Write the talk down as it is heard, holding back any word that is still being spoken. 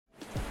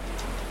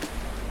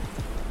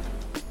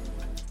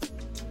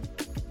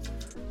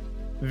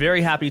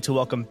Very happy to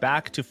welcome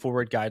back to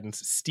Forward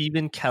Guidance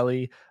Stephen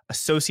Kelly,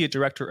 Associate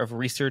Director of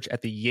Research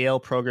at the Yale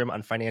Program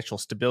on Financial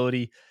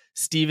Stability.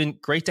 Stephen,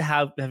 great to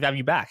have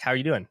you back. How are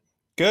you doing?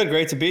 Good,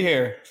 great to be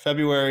here.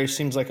 February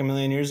seems like a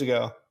million years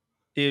ago.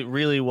 It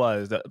really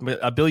was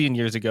a billion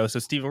years ago. So,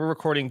 Stephen, we're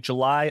recording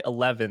July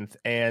 11th,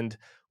 and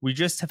we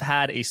just have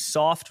had a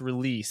soft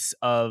release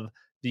of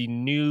the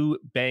new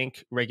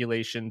bank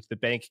regulations, the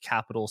bank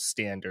capital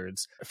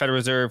standards. Federal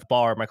Reserve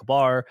Michael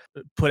Barr,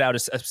 put out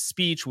a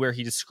speech where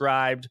he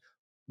described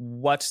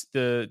what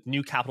the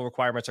new capital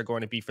requirements are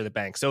going to be for the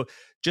bank. So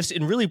just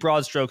in really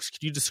broad strokes,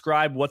 could you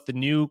describe what the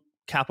new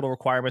capital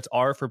requirements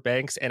are for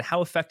banks and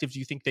how effective do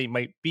you think they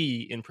might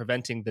be in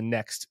preventing the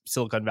next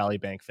Silicon Valley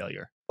Bank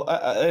failure?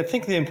 I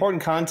think the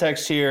important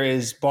context here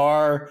is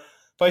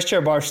Vice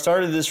Chair Barr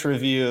started this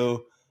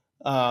review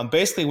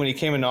basically when he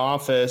came into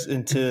office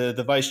into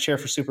the vice chair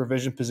for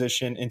supervision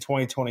position in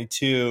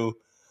 2022.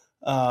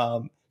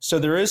 So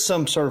there is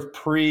some sort of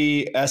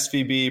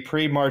pre-SVB,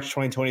 pre-March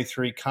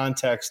 2023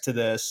 context to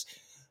this.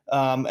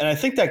 And I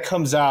think that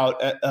comes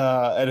out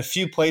at a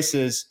few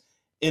places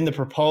in the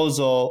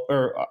proposal,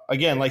 or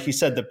again, like you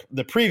said,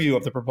 the preview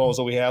of the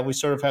proposal we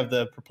sort of have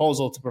the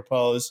proposal to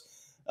propose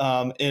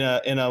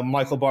in a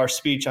Michael Barr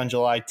speech on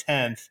July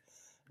 10th.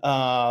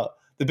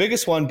 The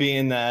biggest one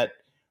being that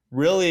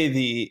really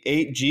the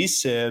 8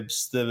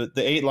 G-SIBs, the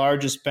 8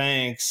 largest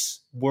banks,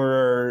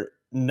 were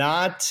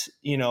not,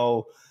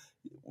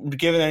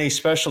 given any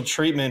special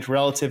treatment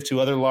relative to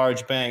other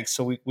large banks.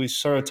 So we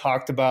sort of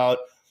talked about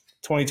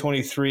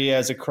 2023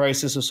 as a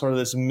crisis of sort of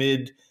this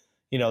mid,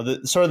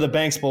 sort of the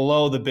banks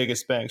below the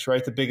biggest banks,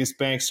 right? The biggest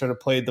banks sort of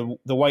played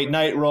the white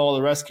knight role,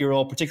 the rescue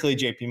role, particularly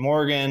JP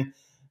Morgan.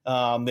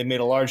 They made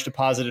a large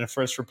deposit in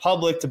First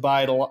Republic to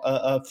buy it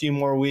a few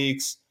more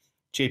weeks.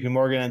 JP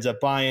Morgan ends up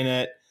buying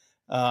it.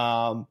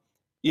 So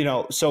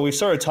we've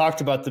sort of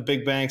talked about the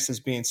big banks as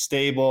being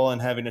stable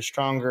and having a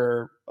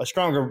stronger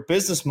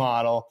business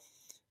model.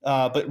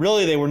 But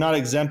really, they were not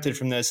exempted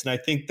from this. And I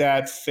think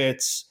that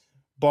fits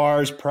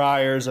Barr's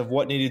priors of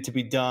what needed to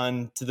be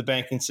done to the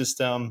banking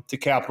system, to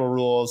capital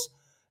rules,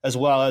 as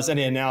well as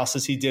any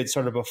analysis he did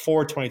sort of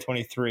before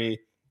 2023.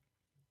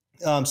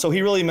 So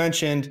he really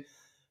mentioned,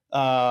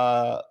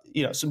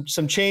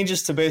 some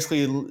changes to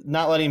basically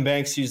not letting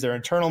banks use their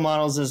internal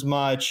models as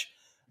much,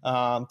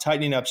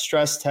 tightening up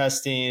stress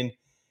testing.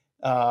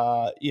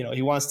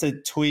 He wants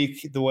to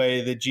tweak the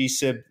way the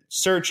G-SIB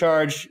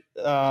surcharge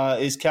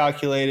is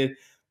calculated.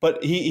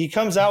 But he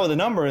comes out with a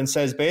number and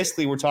says,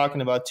 basically, we're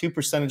talking about 2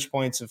 percentage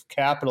points of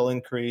capital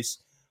increase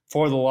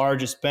for the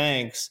largest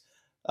banks,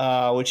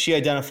 which he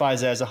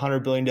identifies as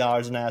 $100 billion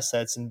in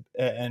assets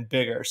and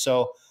bigger.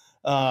 So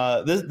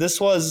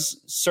this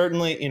was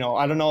certainly,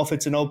 I don't know if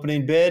it's an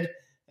opening bid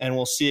and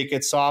we'll see it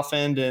get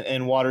softened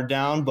and watered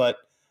down, but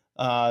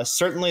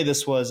certainly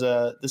this was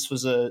a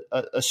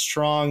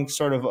strong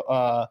sort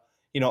of,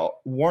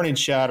 warning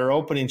shot or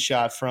opening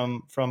shot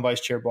from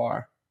Vice Chair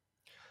Barr.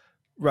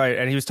 Right.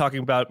 And he was talking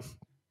about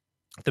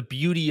the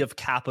beauty of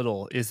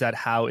capital is that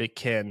how it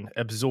can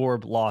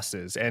absorb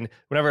losses. And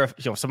whenever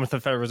someone from the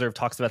Federal Reserve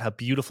talks about how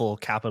beautiful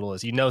capital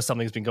is,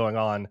 something's been going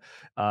on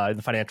in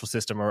the financial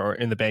system or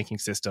in the banking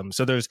system.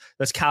 So there's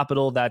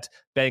capital that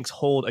banks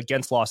hold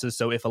against losses.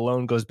 So if a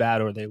loan goes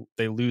bad or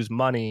they lose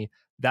money,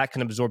 that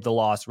can absorb the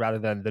loss rather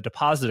than the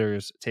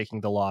depositors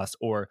taking the loss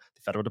or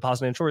the Federal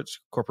Deposit Insurance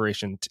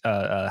Corporation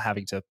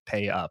having to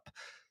pay up.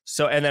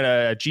 So, and then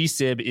a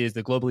G-SIB is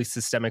the globally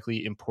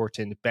systemically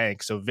important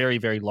bank. So very,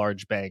 very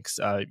large banks.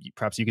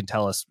 Perhaps you can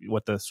tell us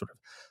what the sort of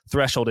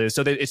threshold is.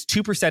 So it's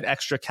 2%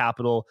 extra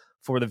capital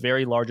for the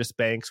very largest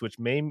banks, which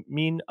may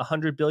mean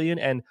 $100 billion.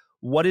 And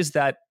what is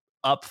that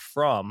up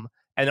from?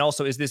 And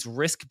also, is this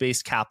risk-weighted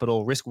based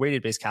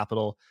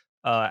capital,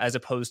 as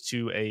opposed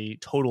to a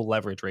total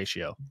leverage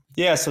ratio?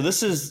 Yeah, so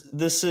this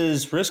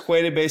is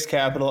risk-weighted based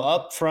capital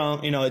up from,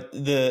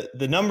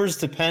 the numbers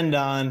depend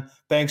on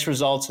banks'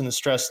 results in the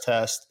stress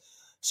test.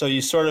 So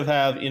you sort of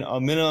have, a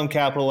minimum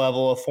capital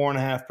level of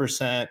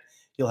 4.5%.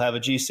 You'll have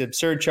a G-SIB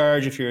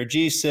surcharge. If you're a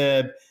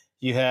G-SIB,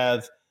 you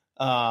have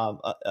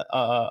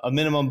a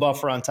minimum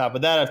buffer on top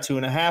of that of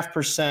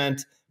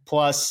 2.5%.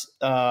 Plus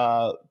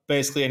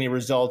basically any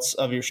results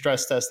of your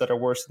stress tests that are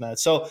worse than that.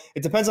 So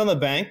it depends on the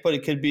bank, but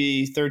it could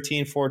be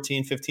 13,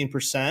 14,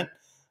 15%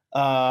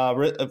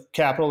 of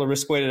capital or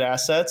risk-weighted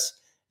assets.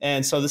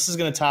 And so this is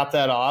going to top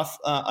that off.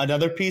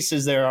 Another piece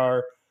is there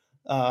are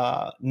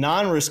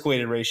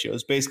non-risk-weighted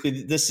ratios.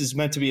 Basically, this is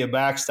meant to be a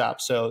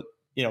backstop. So,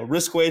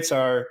 risk weights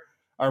are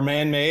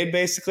man-made,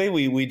 basically.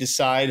 We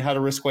decide how to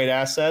risk-weight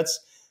assets.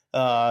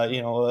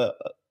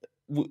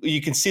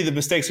 You can see the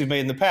mistakes we've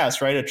made in the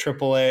past, right? A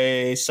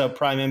AAA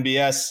subprime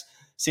MBS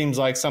seems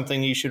like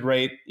something you should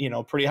rate,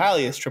 pretty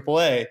highly as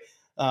AAA,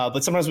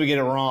 but sometimes we get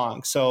it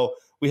wrong. So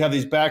we have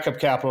these backup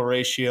capital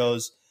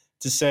ratios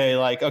to say,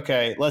 like,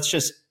 okay, let's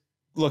just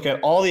look at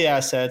all the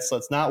assets.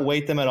 Let's not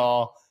weight them at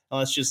all. And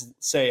let's just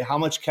say, how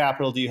much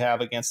capital do you have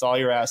against all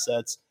your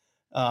assets?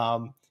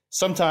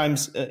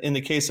 Sometimes in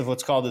the case of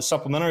what's called the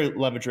supplementary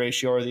leverage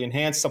ratio or the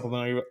enhanced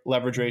supplementary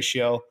leverage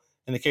ratio,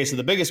 in the case of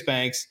the biggest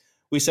banks,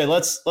 we say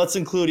let's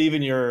include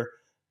even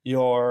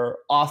your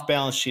off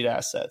balance sheet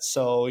assets,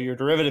 so your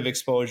derivative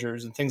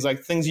exposures and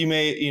things you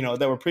may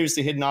that were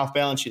previously hidden off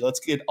balance sheet. Let's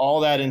get all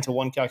that into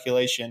one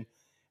calculation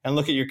and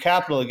look at your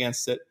capital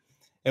against it.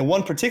 And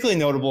one particularly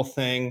notable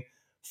thing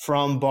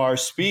from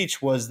Barr's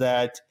speech was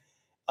that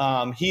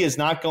he is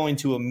not going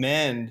to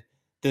amend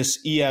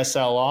this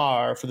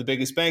ESLR for the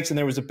biggest banks, and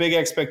there was a big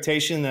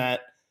expectation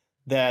that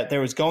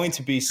there was going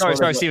to be sorry,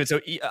 Steven.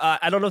 So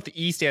I don't know what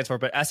the E stands for,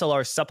 but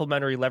SLR,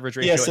 supplementary leverage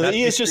ratio. Yeah, so the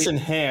E is just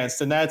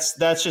enhanced, and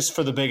that's just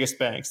for the biggest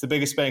banks. The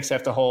biggest banks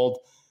have to hold.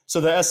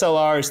 So the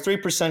SLR is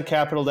 3%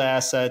 capital to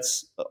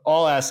assets,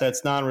 all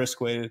assets,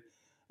 non-risk weighted.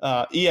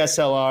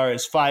 ESLR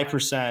is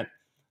 5%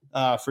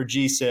 for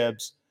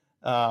GSIBs.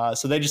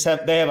 So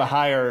they have a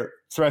higher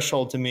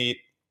threshold to meet.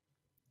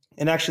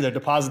 And actually, their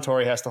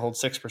depository has to hold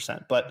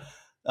 6%. But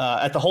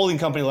at the holding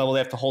company level, they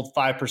have to hold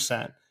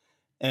 5%.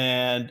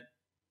 And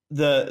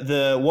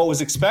the what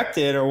was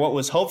expected, or what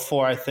was hoped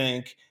for, I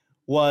think,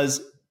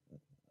 was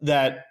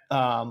that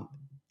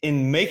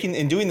in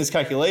doing this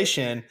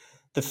calculation,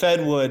 the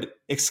Fed would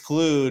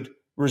exclude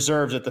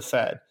reserves at the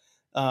Fed,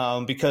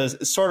 because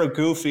it's sort of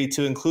goofy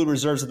to include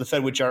reserves at the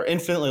Fed, which are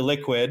infinitely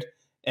liquid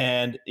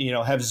and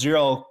have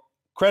zero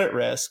credit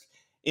risk,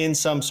 in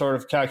some sort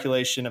of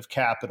calculation of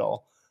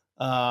capital.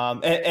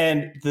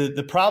 And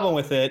the problem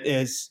with it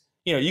is,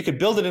 you could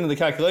build it into the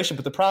calculation,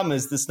 but the problem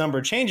is this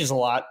number changes a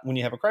lot when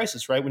you have a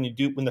crisis, right? When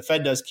the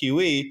Fed does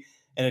QE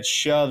and it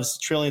shoves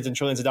trillions and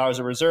trillions of dollars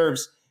of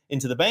reserves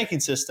into the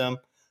banking system,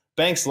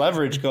 banks'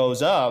 leverage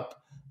goes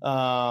up,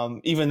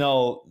 even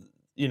though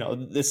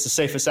it's the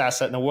safest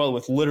asset in the world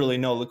with literally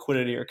no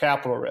liquidity or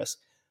capital risk.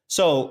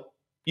 So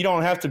you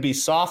don't have to be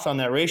soft on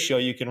that ratio.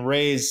 You can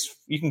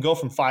go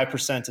from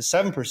 5% to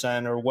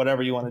 7% or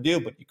whatever you want to do,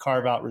 but you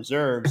carve out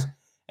reserves.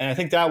 And I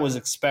think that was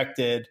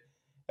expected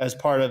as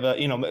part of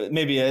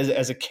maybe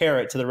as a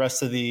carrot to the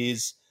rest of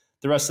these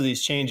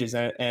changes.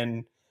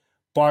 And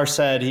Barr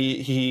said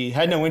he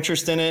had no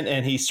interest in it,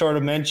 and he sort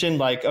of mentioned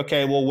like,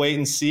 okay, we'll wait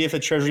and see if the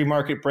Treasury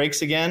market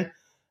breaks again,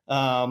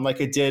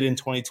 like it did in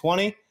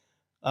 2020,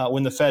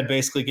 when the Fed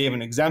basically gave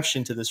an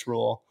exemption to this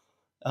rule.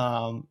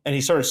 And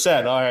he sort of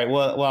said, all right,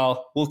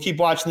 well, we'll keep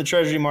watching the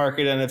Treasury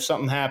market, and if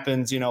something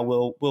happens,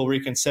 we'll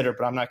reconsider,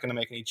 but I'm not going to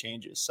make any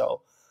changes.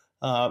 So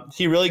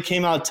he really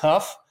came out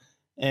tough.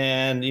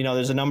 And,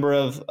 there's a number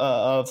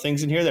of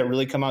things in here that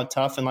really come out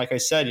tough. And like I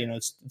said,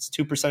 it's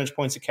 2 percentage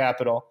points of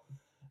capital.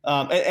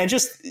 And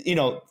just,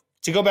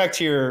 to go back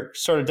to your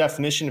sort of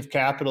definition of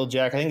capital,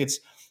 Jack, I think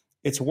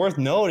it's worth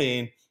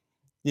noting,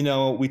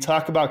 we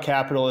talk about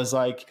capital as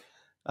like,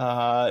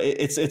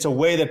 it's a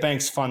way that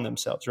banks fund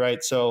themselves,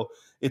 right? So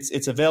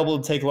it's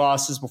available to take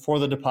losses before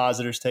the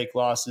depositors take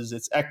losses.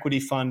 It's equity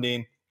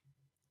funding.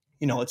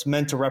 It's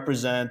meant to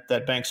represent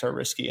that banks are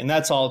risky, and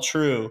that's all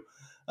true.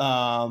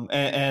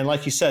 And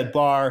like you said,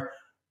 Barr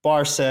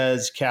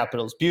says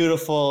capital is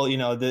beautiful.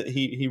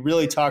 He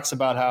really talks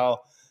about how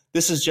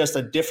this is just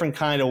a different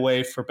kind of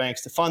way for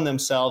banks to fund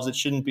themselves. It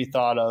shouldn't be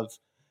thought of,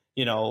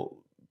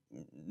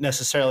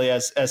 necessarily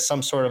as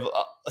some sort of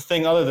a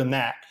thing other than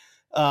that.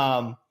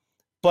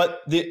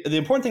 But the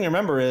important thing to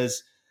remember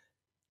is,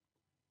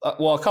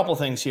 a couple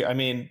things here. I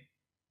mean,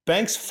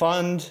 banks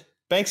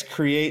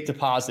create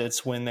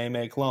deposits when they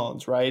make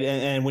loans, right?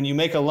 And when you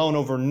make a loan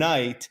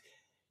overnight,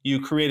 you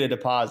create a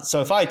deposit.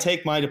 So if I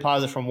take my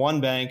deposit from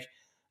one bank,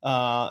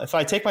 if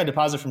I take my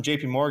deposit from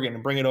JP Morgan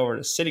and bring it over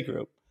to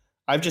Citigroup,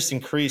 I've just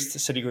increased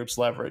Citigroup's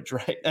leverage,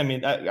 right? I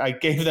mean, I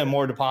gave them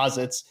more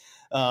deposits.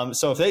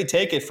 So if they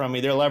take it from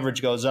me, their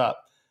leverage goes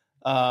up.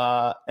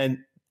 And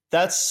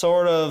that's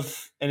sort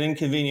of an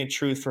inconvenient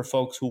truth for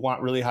folks who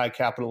want really high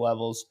capital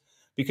levels,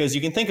 because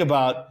you can think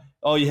about,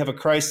 you have a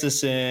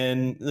crisis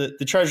in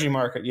the Treasury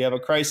market. You have a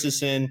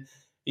crisis in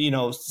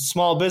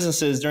small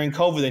businesses during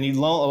COVID. They need a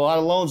lot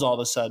of loans all of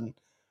a sudden.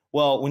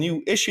 Well, when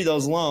you issue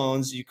those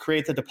loans, you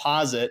create the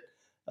deposit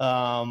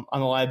on the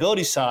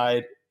liability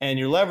side, and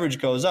your leverage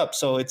goes up.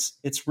 So it's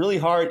really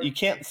hard. You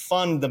can't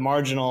fund the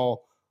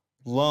marginal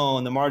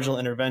loan, the marginal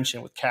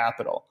intervention with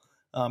capital.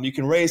 You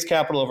can raise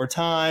capital over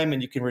time,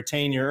 and you can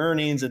retain your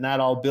earnings, and that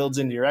all builds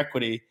into your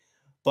equity.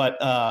 But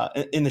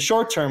in the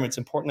short term, it's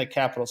important that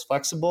capital is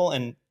flexible,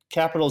 and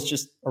capital is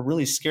just a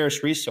really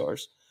scarce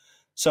resource.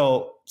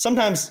 So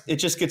sometimes it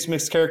just gets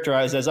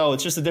mischaracterized as,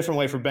 it's just a different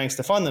way for banks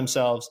to fund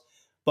themselves.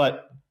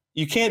 But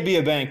you can't be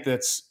a bank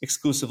that's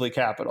exclusively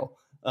capital,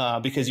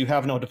 because you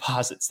have no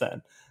deposits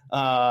then.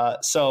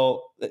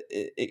 So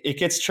it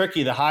gets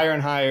tricky. The higher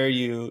and higher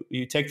you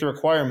take the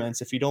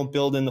requirements, if you don't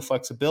build in the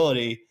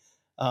flexibility,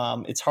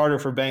 it's harder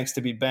for banks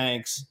to be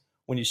banks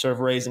when you sort of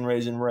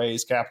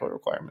raise capital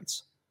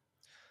requirements.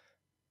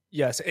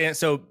 Yes. And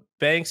so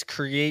banks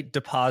create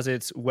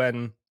deposits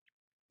when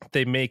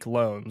they make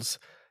loans.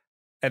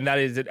 And that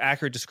is an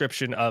accurate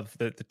description of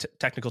the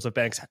technicals of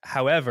banks.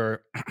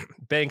 However,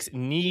 banks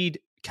need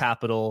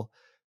capital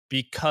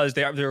because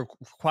they're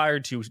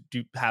required to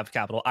have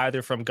capital,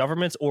 either from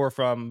governments or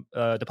from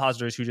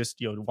depositors who just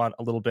want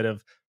a little bit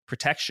of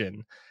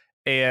protection.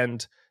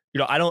 And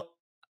I don't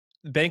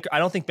I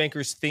don't think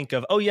bankers think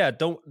of, oh yeah,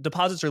 don't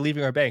deposits are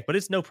leaving our bank, but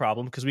it's no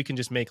problem because we can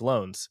just make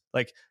loans.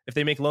 Like if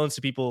they make loans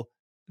to people,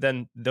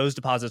 then those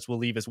deposits will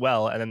leave as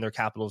well, and then their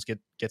capitals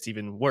gets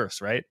even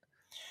worse, right?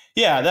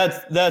 Yeah,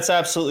 that's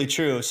absolutely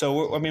true. So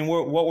what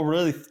we're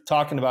really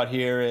talking about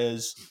here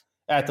is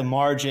at the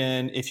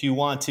margin, if you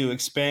want to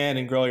expand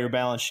and grow your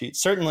balance sheet.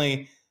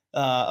 Certainly,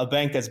 a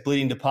bank that's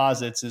bleeding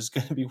deposits is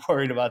going to be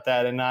worried about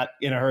that and not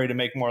in a hurry to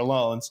make more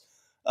loans.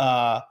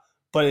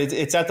 But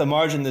it's at the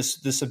margin,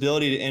 this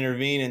ability to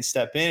intervene and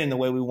step in the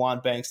way we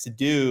want banks to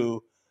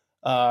do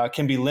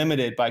can be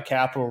limited by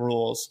capital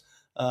rules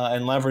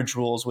and leverage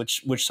rules,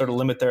 which sort of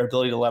limit their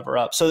ability to lever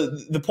up. So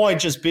the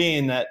point just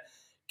being that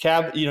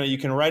you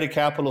can write a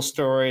capital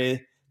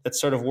story that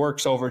sort of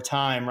works over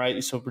time,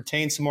 right? So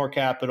retain some more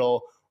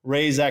capital,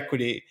 raise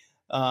equity.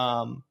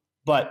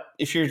 But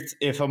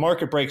if a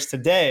market breaks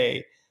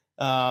today,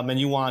 and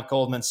you want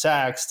Goldman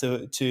Sachs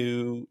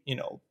to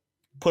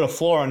put a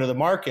floor under the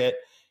market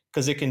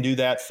because it can do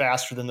that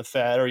faster than the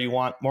Fed, or you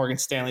want Morgan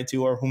Stanley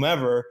to, or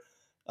whomever,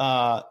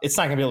 it's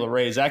not going to be able to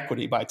raise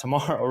equity by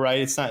tomorrow, right?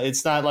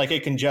 It's not like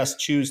it can just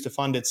choose to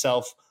fund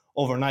itself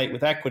overnight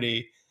with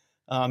equity.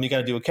 You got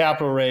to do a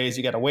capital raise.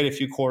 You got to wait a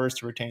few quarters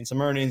to retain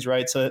some earnings,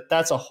 right? So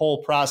that's a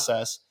whole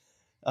process.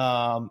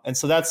 And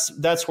so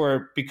that's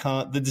where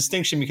the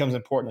distinction becomes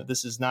important. That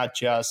this is not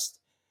just,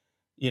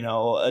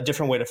 a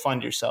different way to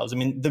fund yourselves. I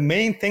mean, the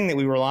main thing that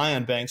we rely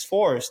on banks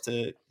for is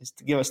to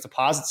give us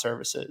deposit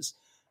services,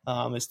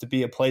 is to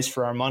be a place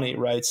for our money,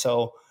 right?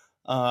 So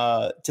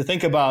to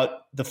think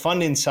about the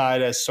funding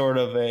side as sort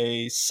of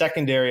a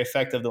secondary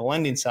effect of the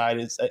lending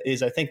side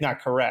is I think not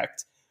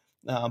correct.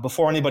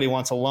 Before anybody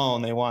wants a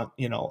loan, they want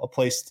a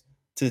place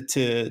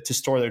to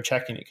store their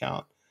checking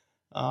account.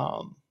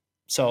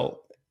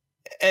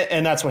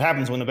 And that's what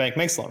happens when the bank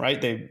makes a loan,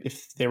 right?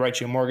 If they write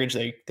you a mortgage,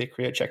 they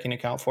create a checking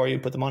account for you,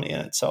 put the money in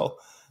it. So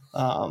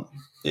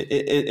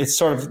it's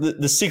sort of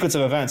the sequence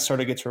of events sort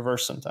of gets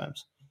reversed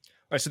sometimes.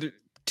 All right. So there are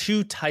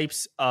two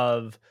types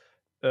of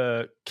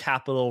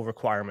capital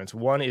requirements.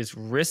 One is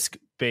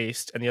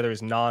risk-based, and the other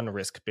is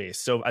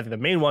non-risk-based. So I think the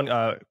main one,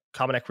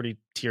 common equity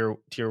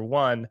tier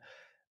one.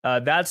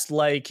 That's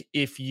like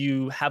if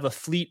you have a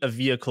fleet of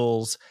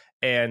vehicles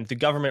and the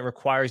government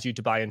requires you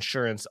to buy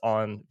insurance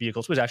on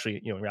vehicles, which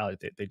actually, in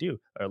reality, they do,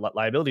 or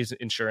liabilities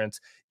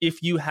insurance.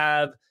 If you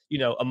have,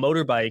 a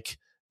motorbike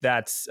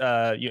that's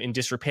in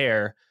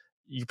disrepair,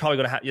 you're probably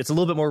going to have, it's a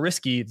little bit more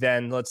risky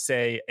than, let's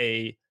say,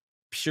 a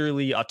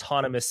purely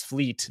autonomous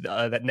fleet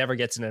that never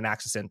gets in an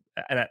accident,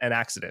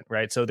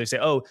 right? So they say,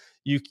 oh,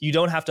 you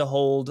don't have to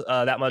hold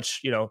that much,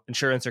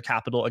 insurance or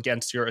capital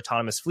against your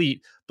autonomous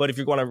fleet, but if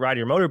you're going to ride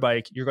your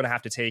motorbike, you're going to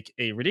have to take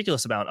a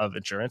ridiculous amount of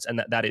insurance,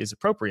 and that is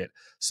appropriate.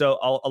 So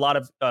a lot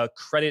of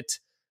credit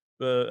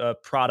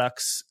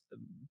products,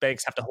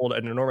 banks have to hold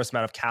an enormous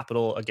amount of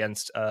capital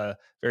against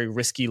very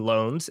risky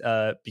loans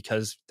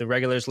because the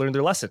regulators learned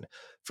their lesson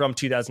from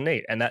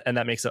 2008, and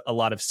that makes a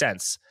lot of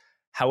sense.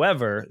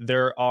 However,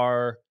 there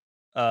are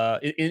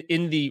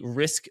in the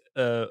risk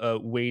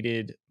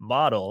weighted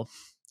model,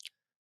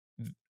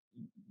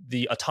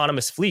 the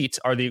autonomous fleet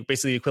are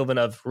basically the equivalent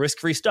of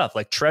risk-free stuff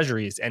like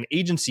treasuries and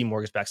agency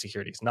mortgage-backed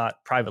securities,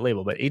 not private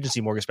label, but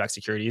agency mortgage-backed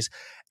securities.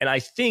 And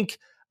I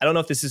don't know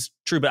if this is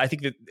true, but I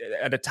think that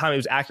at the time it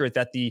was accurate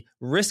that the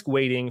risk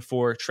weighting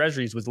for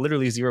treasuries was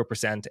literally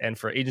 0%. And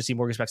for agency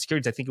mortgage-backed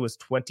securities, I think it was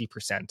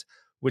 20%,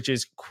 which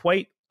is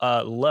quite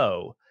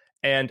low.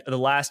 And the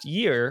last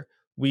year,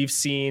 we've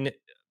seen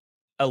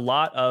a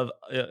lot of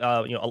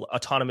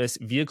autonomous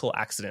vehicle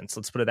accidents.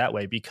 Let's put it that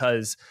way,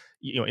 because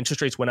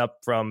interest rates went up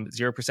from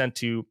 0%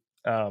 to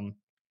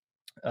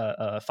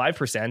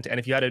 5%, and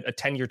if you had a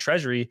 10-year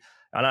Treasury,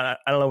 I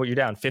don't know what you're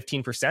down,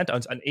 15%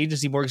 on an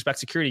agency mortgage-backed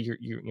security,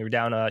 you're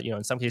down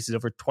in some cases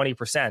over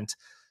 20%.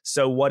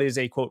 So what is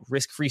a quote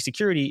risk-free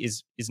security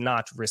is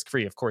not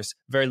risk-free. Of course,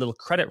 very little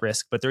credit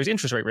risk, but there's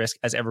interest rate risk,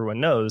 as everyone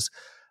knows.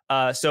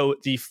 So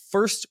the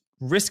first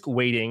risk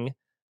weighting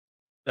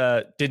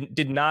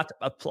did not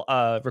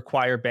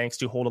require banks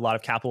to hold a lot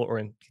of capital, or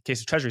in the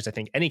case of treasuries, I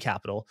think any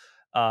capital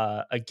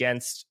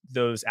against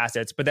those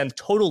assets. But then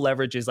total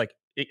leverage is like,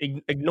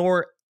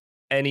 ignore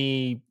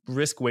any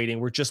risk weighting.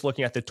 We're just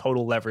looking at the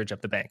total leverage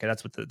of the bank. And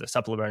that's what the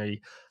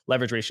supplementary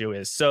leverage ratio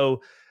is.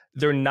 So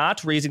they're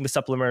not raising the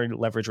supplementary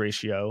leverage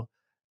ratio.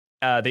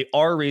 They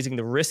are raising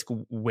the risk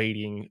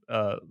weighting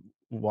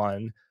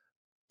one.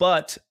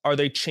 But are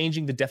they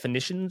changing the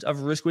definitions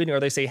of risk weighting?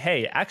 Or they say,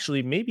 hey,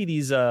 actually, maybe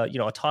these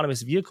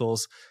autonomous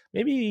vehicles,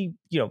 maybe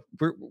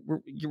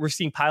we're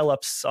seeing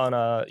pileups on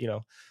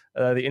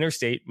the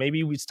interstate.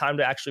 Maybe it's time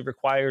to actually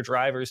require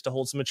drivers to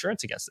hold some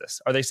insurance against this.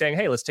 Are they saying,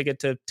 hey, let's take it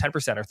to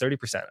 10% or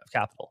 30% of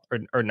capital,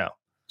 or no?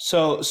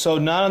 So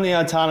not on the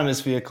autonomous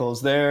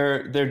vehicles.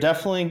 They're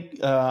definitely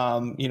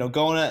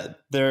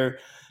they're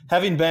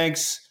having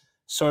banks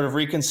sort of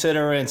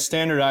reconsider and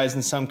standardize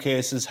in some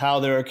cases how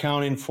they're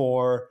accounting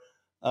for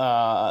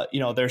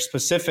their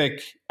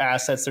specific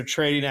assets, their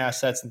trading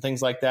assets and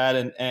things like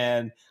that,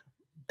 and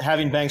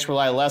having banks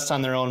rely less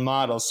on their own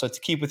models. So to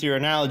keep with your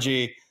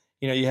analogy,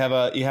 you have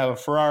a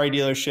Ferrari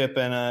dealership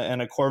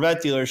and a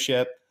Corvette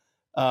dealership.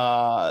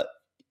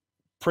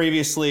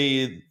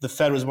 Previously, the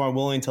Fed was more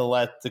willing to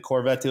let the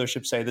Corvette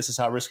dealership say this is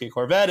how risky a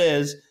Corvette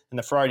is, and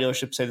the Ferrari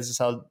dealership say this is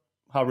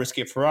how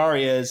risky a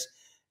Ferrari is.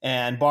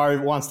 And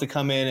Barr wants to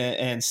come in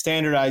and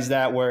standardize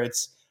that where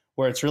it's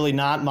really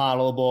not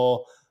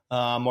modelable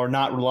or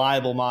not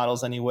reliable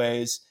models,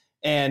 anyways.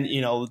 And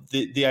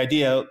the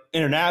idea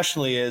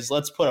internationally is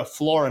let's put a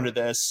floor under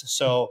this.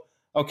 So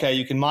okay,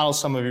 you can model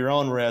some of your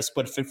own risk,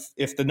 but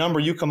if the number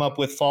you come up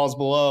with falls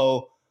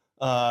below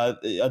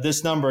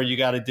this number, you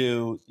got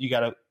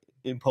to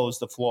impose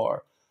the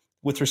floor.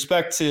 With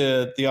respect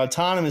to the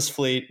autonomous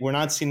fleet, we're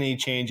not seeing any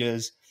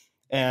changes,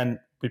 and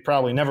we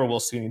probably never will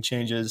see any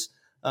changes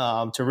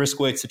to risk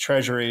weights to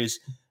treasuries.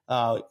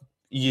 The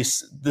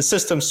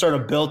system's sort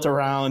of built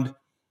around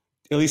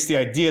at least the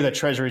idea that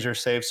treasuries are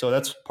safe. So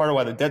that's part of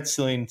why the debt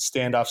ceiling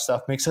standoff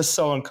stuff makes us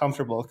so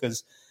uncomfortable,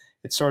 because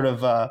it sort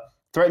of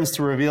threatens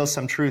to reveal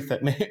some truth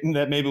that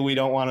maybe we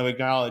don't want to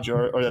acknowledge,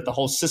 or that the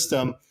whole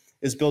system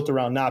is built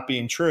around not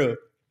being true.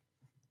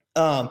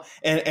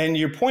 And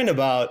your point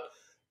about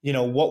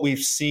what we've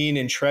seen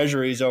in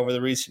treasuries over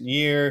the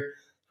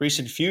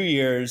recent few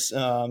years,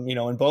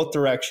 in both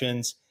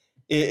directions,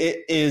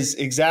 it is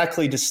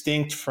exactly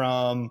distinct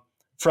from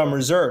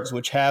reserves,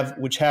 which have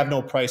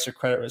no price or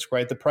credit risk.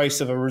 Right, the price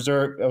of a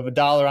reserve of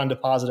 $1 on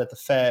deposit at the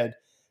Fed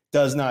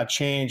does not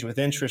change with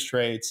interest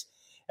rates,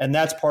 and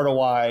that's part of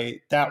why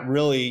that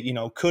really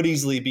could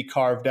easily be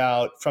carved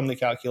out from the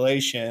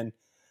calculation.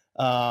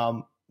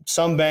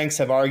 Some banks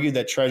have argued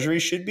that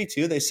treasuries should be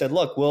too. They said,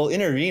 look, we'll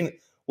intervene.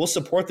 We'll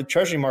support the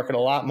treasury market a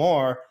lot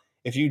more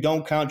if you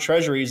don't count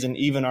treasuries in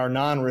even our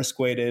non-risk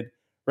weighted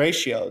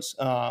ratios.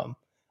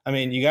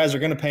 You guys are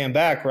going to pay them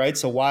back, right?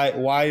 So why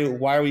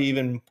are we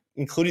even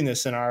including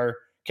this in our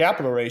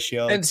capital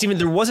ratio? And Stephen,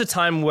 there was a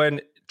time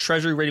when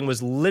treasury rating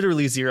was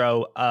literally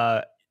zero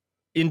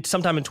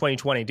sometime in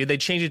 2020. Did they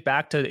change it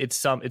back to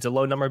it's a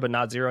low number but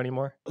not zero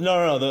anymore?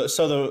 No.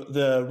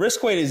 The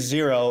risk weight is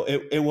zero.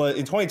 It was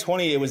in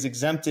 2020. It was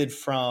exempted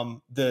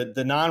from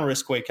the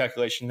non-risk weight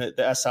calculation, the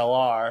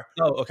SLR.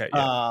 Oh, okay.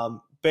 Yeah.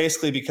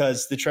 Basically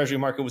because the treasury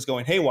market was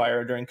going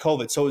haywire during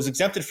COVID, so it was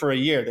exempted for a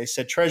year. They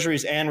said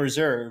treasuries and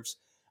reserves.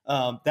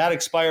 That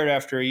expired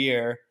after a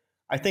year.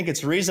 I think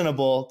it's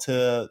reasonable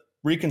to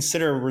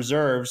reconsider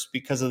reserves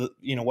because of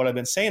what I've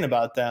been saying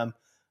about them.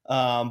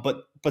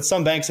 But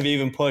some banks have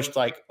even pushed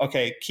like,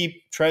 okay,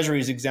 keep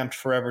treasuries exempt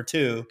forever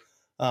too.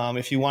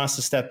 If you want us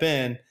to step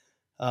in,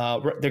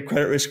 they're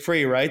credit risk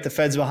free, right? The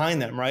Fed's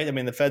behind them, right?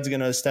 The Fed's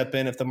going to step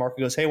in if the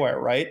market goes haywire,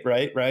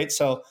 right?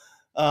 So,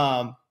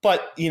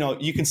 but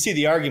you can see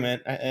the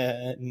argument,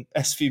 and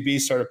SVB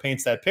sort of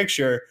paints that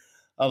picture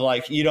of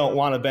like, you don't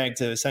want a bank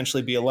to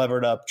essentially be a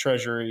levered up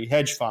treasury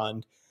hedge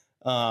fund,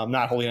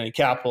 not holding any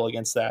capital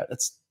against that.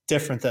 It's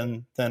different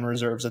than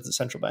reserves at the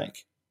central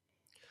bank.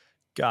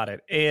 Got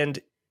it. And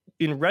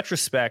in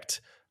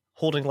retrospect,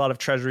 holding a lot of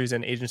treasuries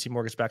and agency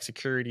mortgage-backed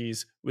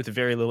securities with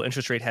very little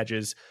interest rate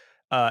hedges,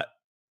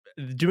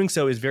 doing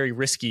so is very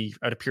risky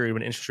at a period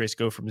when interest rates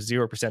go from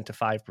 0% to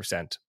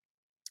 5%.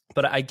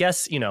 But I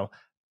guess,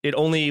 it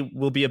only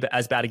will be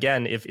as bad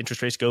again if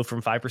interest rates go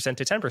from 5%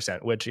 to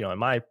 10%, which, in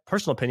my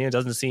personal opinion,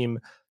 doesn't seem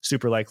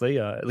super likely,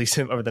 at least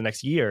over the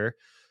next year.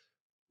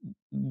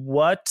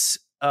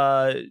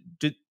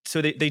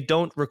 So they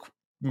don't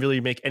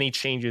really make any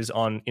changes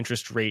on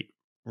interest rate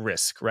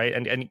risk, right?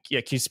 And yeah,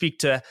 can you speak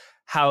to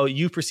how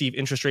you perceive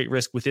interest rate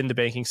risk within the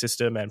banking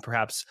system, and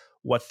perhaps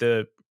what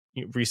the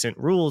recent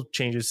rule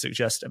changes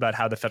suggest about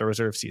how the Federal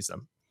Reserve sees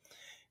them?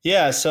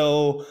 Yeah,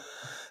 so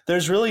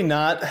there's really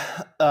not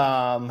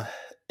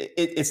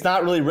it's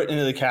not really written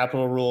into the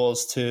capital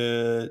rules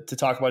to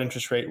talk about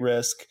interest rate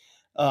risk.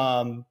 We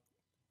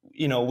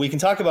can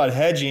talk about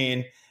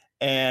hedging,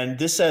 and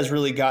this has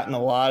really gotten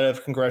a lot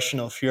of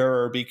congressional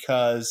furor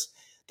because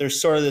there's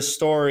sort of this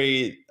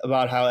story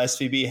about how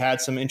SVB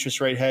had some interest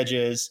rate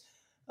hedges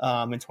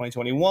in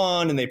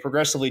 2021, and they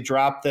progressively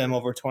dropped them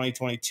over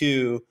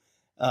 2022.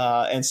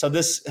 And so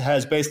this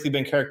has basically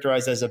been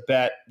characterized as a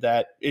bet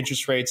that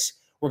interest rates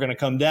were going to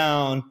come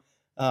down.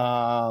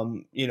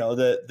 The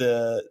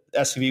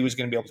SVB was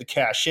going to be able to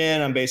cash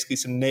in on basically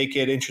some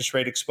naked interest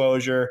rate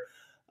exposure.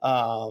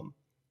 And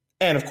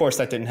of course,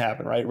 that didn't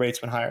happen, right? Rates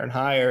went higher and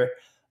higher.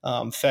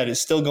 Fed is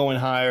still going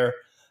higher,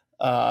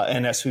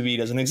 and SVB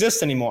doesn't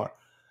exist anymore.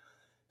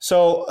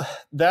 So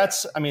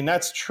that's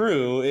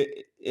true.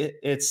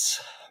 It's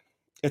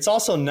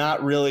also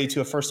not really, to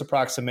a first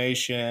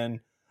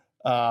approximation,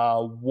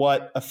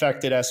 what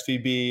affected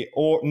SVB,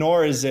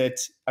 nor is it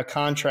a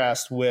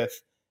contrast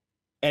with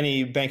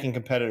any banking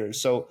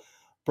competitors. So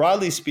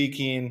broadly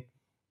speaking,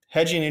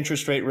 hedging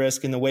interest rate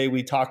risk in the way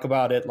we talk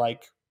about it,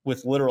 like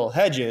with literal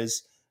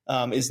hedges,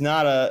 is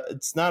not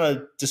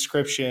a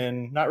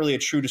description, not really a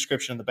true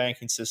description of the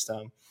banking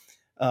system.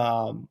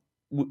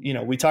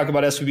 We talk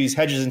about SVB's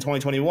hedges in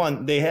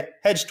 2021. They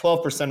hedged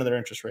 12% of their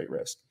interest rate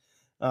risk.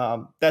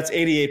 That's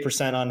 88%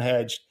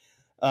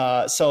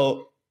 unhedged.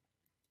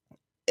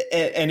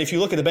 And if you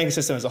look at the banking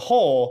system as a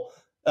whole,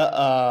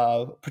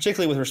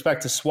 particularly with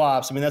respect to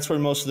swaps. I mean, that's where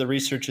most of the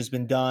research has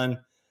been done,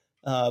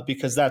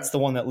 because that's the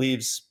one that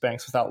leaves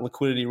banks without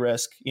liquidity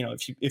risk.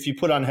 If you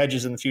put on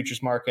hedges in the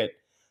futures market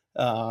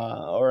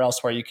or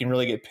elsewhere, you can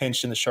really get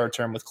pinched in the short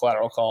term with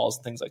collateral calls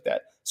and things like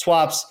that.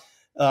 Swaps,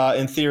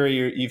 in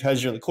theory, you've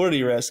hedged your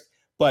liquidity risk.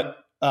 But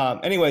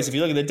anyways, if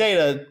you look at the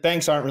data,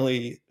 banks aren't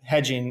really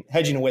hedging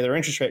away their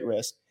interest rate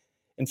risk.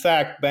 In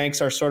fact,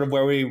 banks are sort of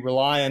where we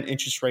rely on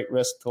interest rate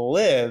risk to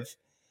live.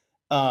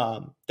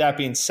 That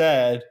being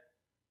said,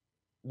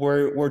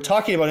 we're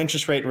talking about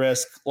interest rate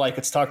risk like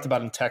it's talked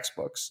about in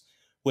textbooks,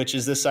 which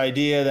is this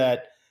idea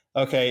that,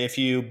 okay, if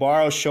you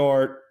borrow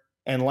short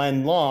and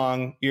lend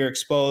long, you're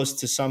exposed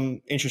to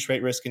some interest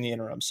rate risk in the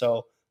interim.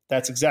 So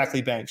that's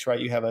exactly banks, right?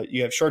 You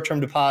have short-term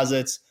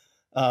deposits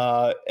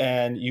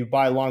and you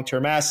buy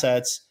long-term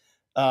assets.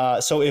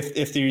 So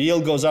if the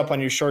yield goes up on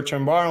your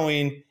short-term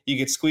borrowing, you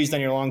get squeezed on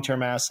your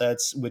long-term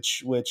assets,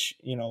 which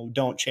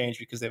don't change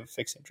because they have a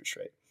fixed interest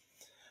rate.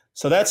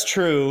 So that's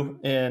true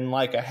in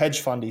like a hedge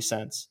fundy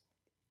sense.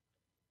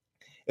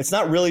 It's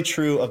not really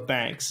true of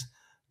banks.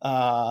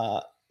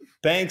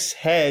 Banks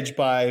hedge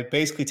by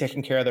basically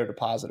taking care of their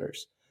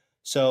depositors.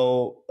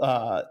 So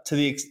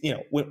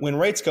when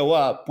rates go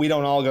up, we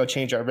don't all go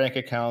change our bank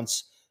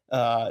accounts.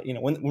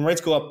 When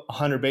rates go up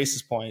 100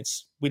 basis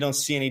points, we don't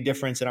see any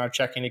difference in our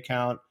checking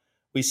account.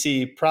 We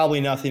see probably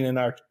nothing in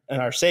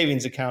our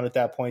savings account at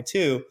that point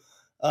too.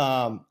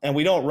 And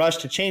we don't rush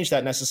to change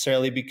that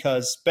necessarily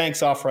because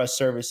banks offer us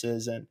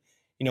services, and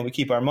we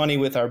keep our money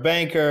with our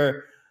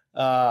banker.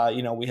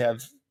 We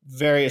have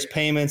various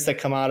payments that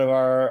come out of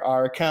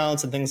our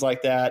accounts and things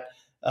like that.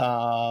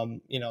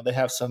 They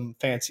have some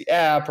fancy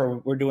app, or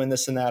we're doing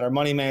this and that, or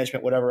money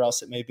management, whatever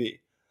else it may be.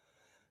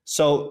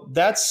 So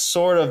that's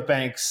sort of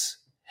banks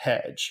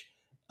hedge.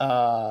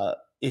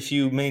 If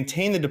you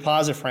maintain the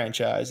deposit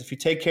franchise, if you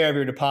take care of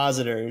your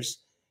depositors,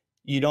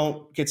 you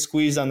don't get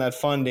squeezed on that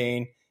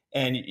funding,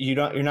 and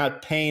you're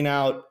not paying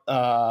out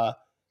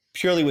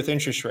purely with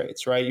interest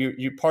rates, right?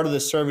 You part of the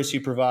service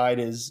you provide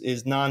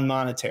is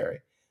non-monetary.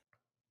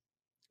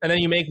 And then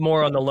you make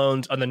more on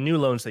the new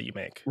loans that you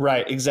make.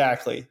 Right,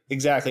 exactly.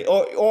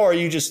 Or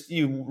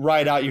you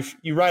write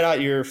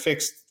out your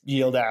fixed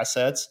yield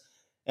assets,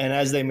 and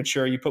as they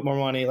mature, you put more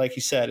money, like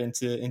you said,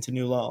 into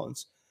new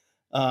loans.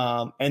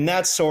 And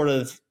that's sort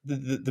of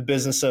the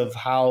business of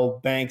how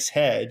banks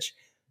hedge.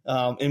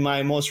 In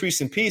my most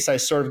recent piece, I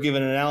sort of give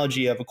an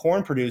analogy of a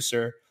corn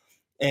producer,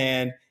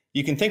 and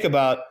you can think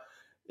about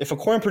if a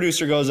corn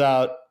producer goes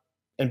out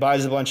and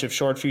buys a bunch of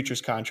short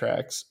futures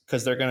contracts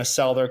because they're going to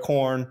sell their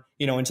corn,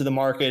 into the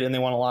market, and they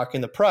want to lock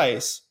in the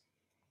price.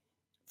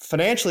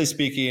 Financially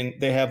speaking,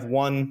 they have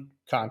one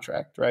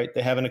contract, right?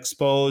 They have an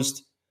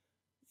exposed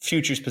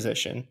futures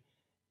position,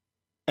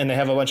 and they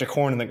have a bunch of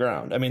corn in the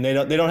ground. I mean, they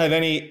don't have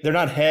any. They're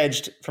not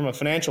hedged from a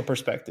financial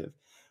perspective,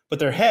 but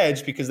they're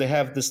hedged because they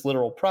have this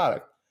literal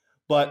product.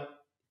 But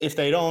if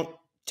they don't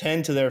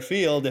tend to their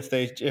field, if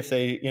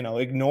they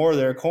ignore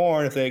their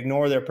corn, if they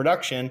ignore their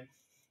production,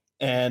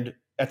 and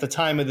at the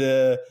time of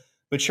the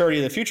maturity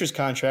of the futures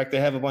contract, they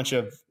have a bunch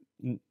of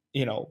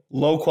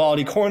low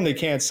quality corn they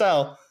can't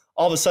sell,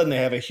 all of a sudden they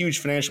have a huge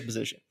financial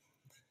position.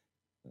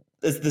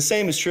 The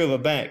same is true of a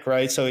bank,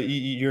 right? So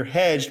you're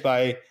hedged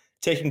by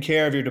taking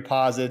care of your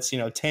deposits,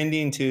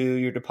 tending to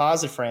your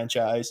deposit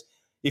franchise.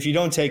 If you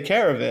don't take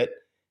care of it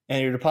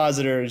and your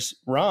depositors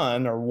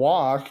run or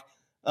walk,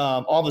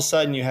 all of a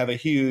sudden you have a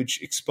huge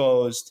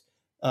exposed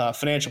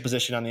financial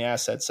position on the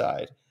asset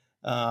side.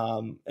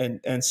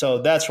 And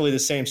so that's really the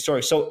same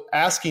story. So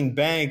asking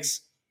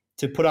banks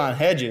to put on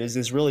hedges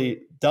is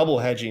really double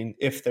hedging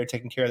if they're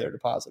taking care of their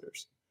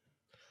depositors.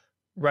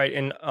 Right.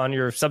 And on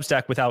your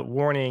Substack, Without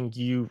Warning,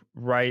 you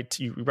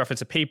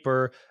reference a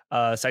paper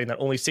citing that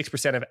only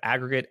 6% of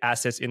aggregate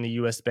assets in the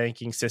U.S.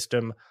 banking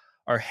system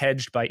are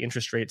hedged by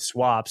interest rate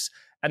swaps.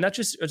 And that's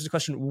just a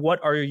question, what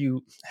are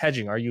you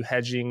hedging? Are you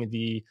hedging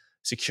the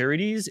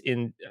securities?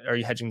 Are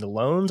you hedging the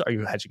loans? Are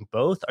you hedging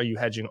both? Are you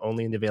hedging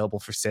only in the available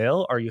for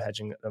sale? Are you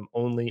hedging them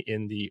only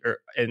in the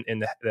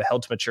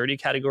held to maturity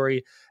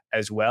category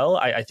as well?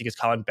 I think it's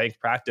common bank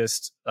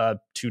practice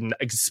to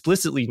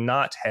explicitly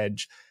not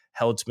hedge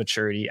held to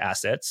maturity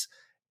assets.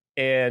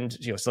 And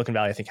Silicon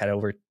Valley, I think, had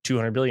over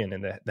 200 billion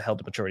in the held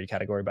to maturity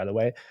category, by the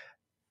way.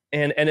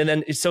 And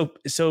then it's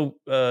so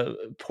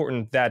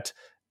important that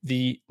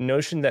the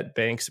notion that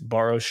banks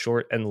borrow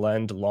short and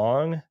lend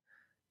long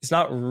is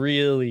not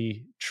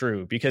really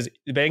true, because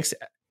banks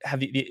have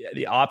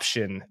the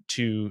option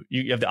to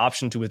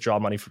withdraw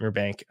money from your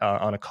bank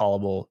on a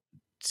callable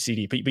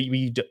CD, but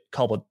you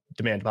callable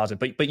demand deposit,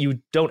 but you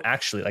don't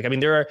actually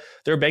there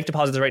are bank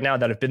deposits right now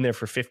that have been there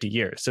for 50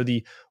 years. So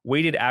the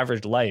weighted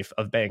average life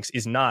of banks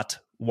is not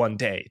one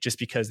day. Just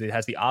because it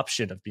has the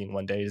option of being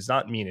one day does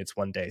not mean it's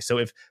one day. So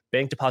if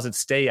bank deposits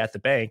stay at the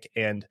bank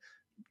and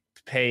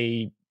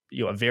pay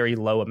a very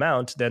low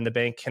amount, then the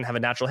bank can have a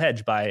natural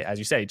hedge by, as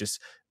you say,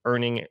 just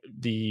earning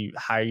the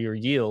higher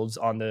yields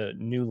on the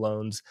new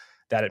loans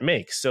that it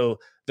makes. So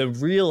the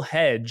real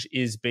hedge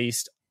is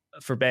based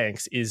for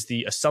banks is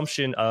the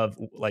assumption of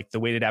like the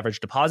weighted average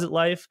deposit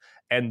life,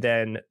 and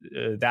then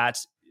that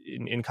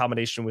in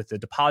combination with the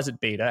deposit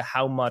beta,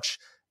 how much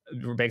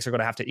banks are going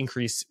to have to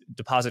increase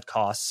deposit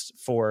costs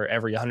for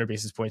every 100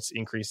 basis points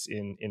increase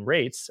in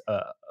rates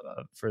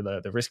for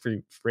the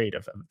risk-free rate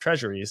of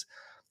treasuries.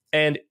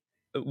 And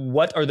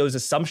what are those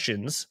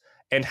assumptions,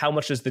 and how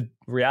much does the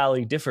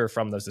reality differ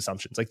from those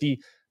assumptions? Like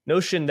the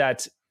notion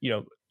that,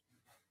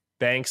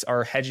 banks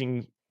are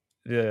hedging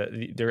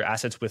their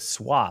assets with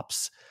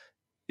swaps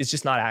is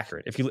just not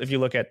accurate. If you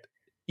look at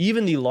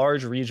even the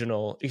large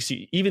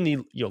even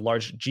the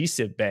large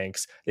GSIB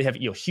banks, they have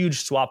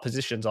huge swap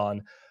positions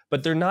on,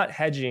 but they're not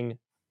hedging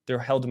their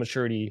held to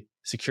maturity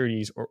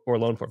securities or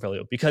loan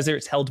portfolio because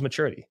it's held to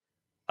maturity.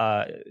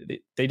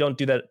 They don't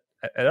do that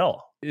at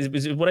all.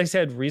 Is what I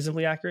said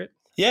reasonably accurate?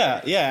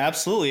 Yeah,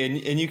 absolutely.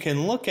 And you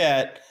can look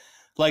at,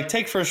 like,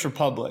 take First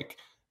Republic.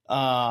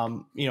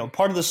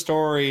 Part of the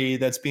story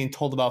that's being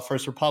told about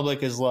First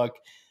Republic is, look,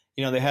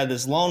 they had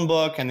this loan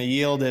book and the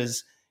yield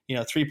is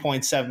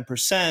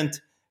 3.7%,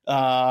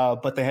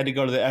 but they had to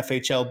go to the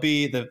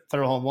FHLB, the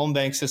Federal Home Loan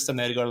Bank system.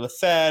 They had to go to the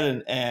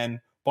Fed and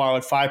borrow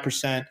at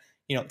 5%.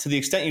 To the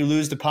extent you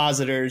lose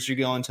depositors, you're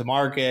going to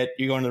market,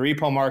 you're going to the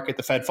repo market,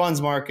 the Fed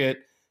funds market,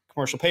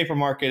 commercial paper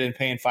market, and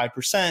paying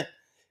 5%.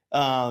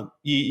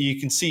 You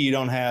can see you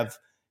don't have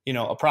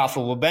a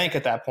profitable bank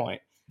at that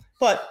point.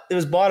 But it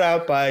was bought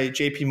out by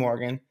JP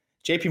Morgan.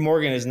 JP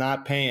Morgan is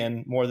not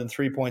paying more than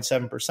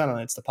 3.7%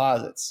 on its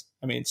deposits.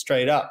 I mean,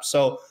 straight up.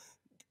 So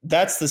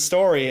that's the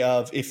story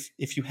of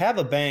if you have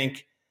a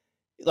bank,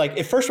 like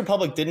if First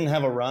Republic didn't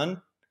have a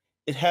run,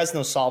 it has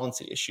no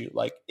solvency issue.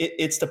 Like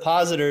its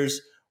depositors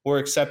were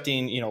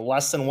accepting,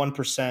 less than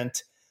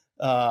 1%.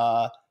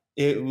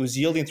 It was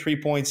yielding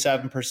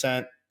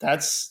 3.7%.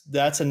 That's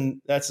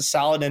a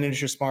solid net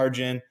interest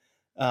margin.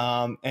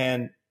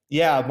 And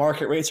yeah,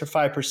 market rates are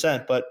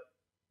 5%, but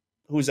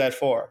who's that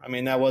for? I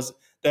mean,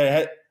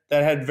 that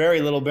had very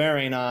little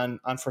bearing on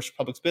First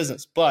Republic's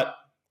business. But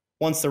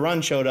once the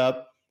run showed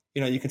up,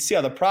 you can see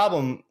how the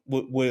problem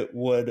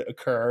would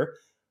occur.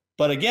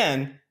 But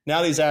again,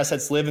 now these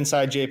assets live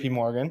inside JP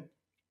Morgan.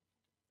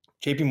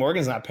 JP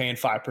Morgan's not paying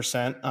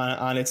 5%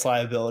 on its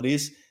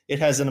liabilities. It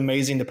has an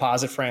amazing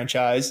deposit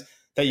franchise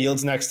that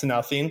yields next to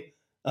nothing.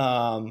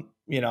 So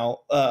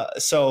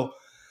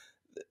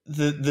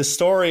the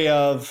story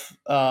of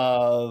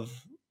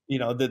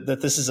that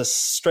this is a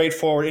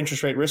straightforward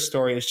interest rate risk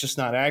story is just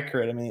not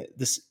accurate. I mean,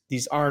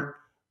 these aren't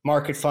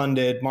market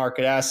funded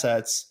market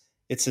assets.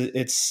 It's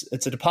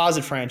a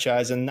deposit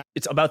franchise, and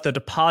it's about the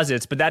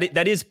deposits, but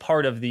that is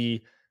part of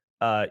the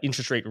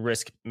interest rate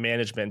risk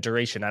management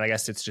duration. And I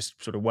guess it's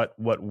just sort of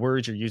what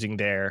words you're using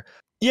there.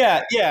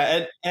 Yeah.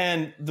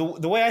 And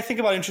the way I think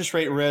about interest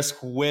rate risk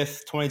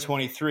with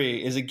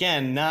 2023 is,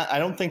 again, I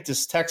don't think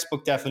this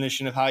textbook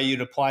definition of how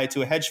you'd apply it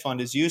to a hedge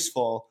fund is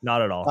useful.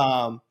 Not at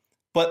all.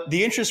 But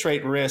the interest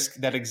rate risk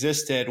that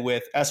existed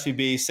with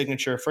SVB,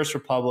 Signature, First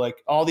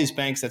Republic, all these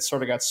banks that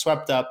sort of got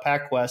swept up,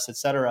 PacWest, et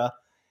cetera,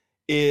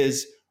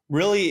 is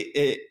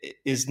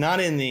not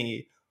in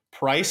the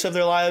price of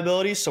their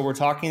liabilities. So we're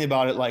talking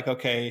about it like,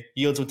 okay,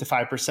 yields went to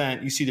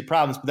 5%, you see the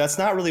problems, but that's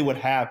not really what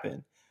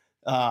happened.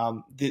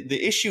 The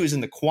issue is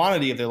in the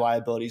quantity of their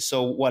liabilities.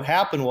 So what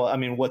happened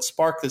what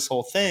sparked this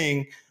whole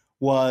thing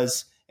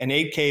was an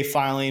 8K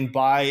filing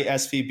by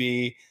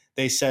SVB.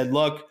 They said,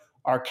 look,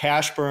 our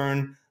cash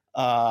burn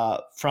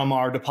from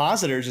our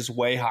depositors is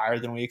way higher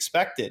than we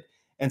expected.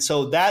 And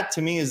so that,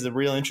 to me, is the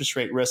real interest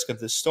rate risk of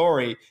this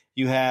story.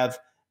 You have,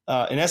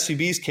 in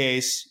SVB's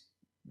case,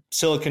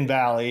 Silicon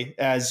Valley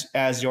as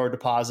your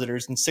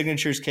depositors. In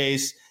Signature's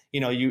case,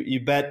 you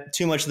bet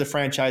too much of the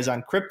franchise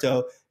on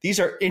crypto. These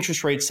are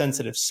interest rate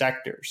sensitive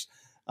sectors.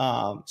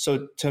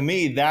 So to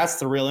me, that's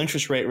the real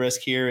interest rate risk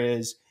here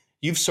is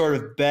you've sort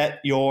of bet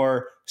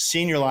your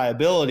senior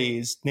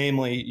liabilities,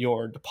 namely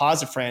your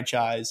deposit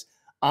franchise,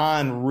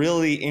 on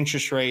really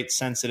interest rate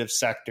sensitive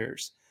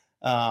sectors.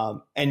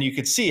 And you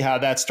could see how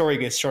that story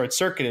gets short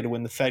circuited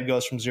when the Fed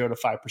goes from 0 to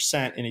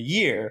 5% in a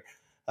year.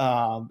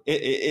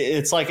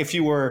 It's like if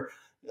you were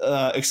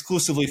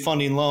exclusively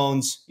funding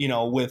loans,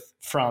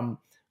 from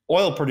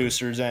oil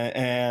producers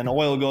and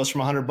oil goes from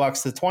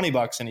 $100 to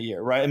 $20 in a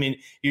year, right? I mean,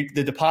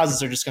 the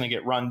deposits are just going to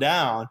get run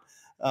down,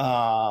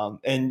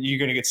 and you're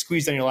going to get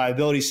squeezed on your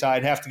liability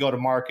side, have to go to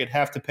market,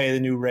 have to pay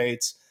the new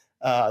rates,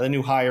 the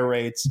new higher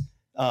rates,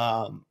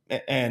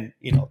 and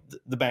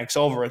the bank's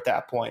over at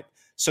that point.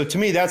 So to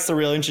me, that's the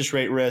real interest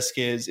rate risk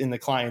is in the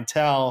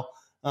clientele,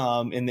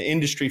 in the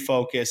industry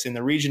focus, in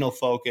the regional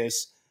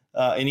focus,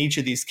 in each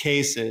of these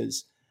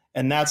cases.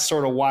 And that's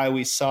sort of why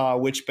we saw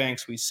which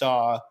banks we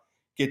saw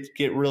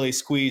get really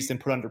squeezed and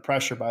put under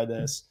pressure by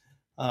this.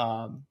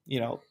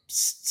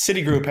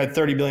 Citigroup had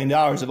 $30 billion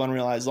of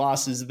unrealized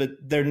losses, but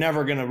they're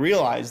never going to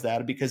realize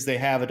that because they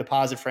have a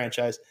deposit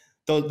franchise.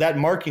 Though that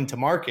marking to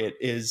market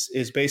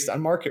is based on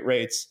market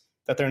rates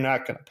that they're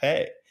not going to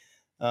pay.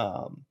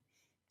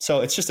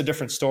 So it's just a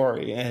different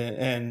story.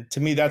 And to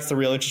me, that's the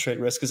real interest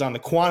rate risk is on the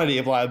quantity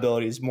of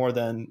liabilities more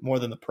than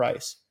the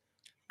price.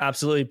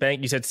 Absolutely.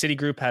 You said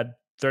Citigroup had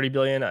 30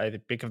 billion. I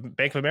think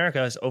Bank of America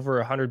has over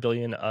 100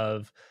 billion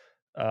of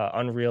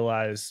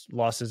unrealized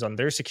losses on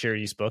their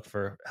securities book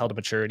for held to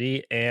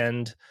maturity,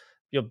 and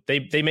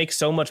they make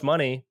so much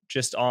money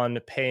just on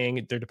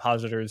paying their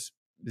depositors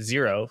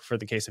zero for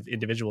the case of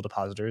individual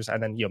depositors,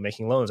 and then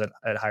making loans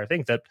at higher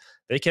things that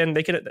they can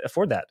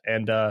afford that.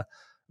 And I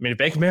mean, if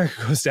Bank of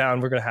America goes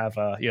down, we're gonna have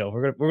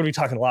we're gonna be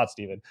talking a lot,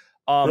 Stephen.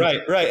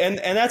 Right,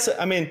 and that's,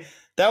 I mean,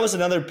 that was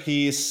another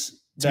piece.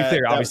 To be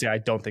clear, obviously, I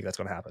don't think that's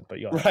going to happen, but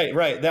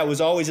right. That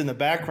was always in the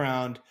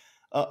background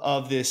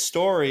of this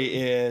story.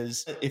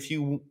 Is if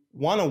you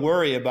want to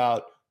worry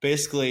about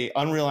basically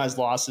unrealized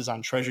losses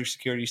on treasury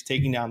securities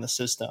taking down the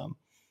system,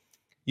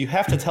 you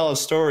have to tell a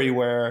story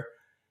where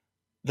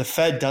the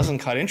Fed doesn't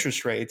cut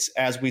interest rates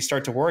as we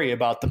start to worry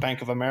about the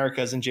Bank of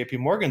Americas and JP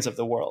Morgans of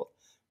the world.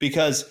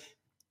 Because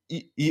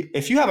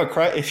if you have a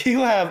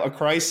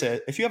crisis,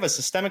 if you have a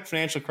systemic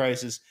financial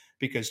crisis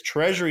because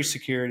treasury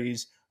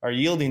securities are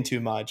yielding too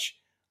much,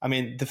 I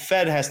mean, the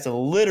Fed has to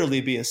literally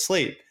be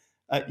asleep.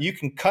 You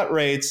can cut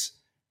rates,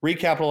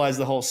 recapitalize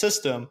the whole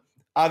system.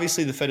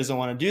 Obviously, the Fed doesn't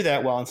want to do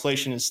that while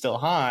inflation is still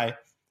high.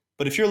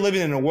 But if you're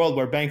living in a world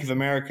where Bank of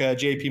America,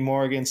 JP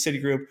Morgan,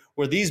 Citigroup,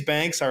 where these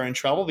banks are in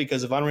trouble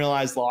because of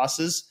unrealized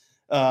losses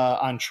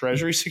on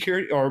treasury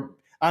security or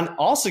on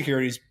all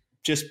securities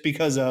just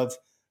because of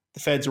the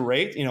Fed's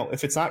rate,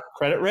 if it's not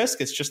credit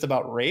risk, it's just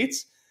about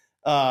rates.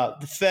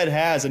 The Fed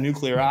has a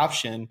nuclear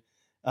option.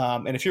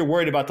 And if you're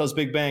worried about those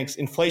big banks,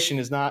 inflation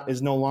is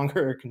no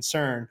longer a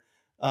concern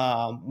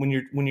when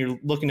you're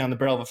looking down the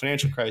barrel of a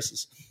financial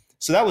crisis.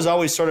 So that was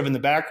always sort of in the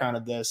background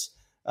of this.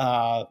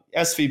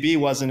 SVB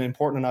wasn't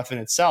important enough in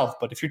itself,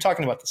 but if you're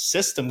talking about the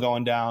system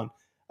going down,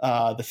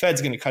 the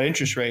Fed's going to cut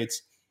interest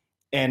rates.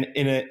 And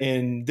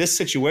in this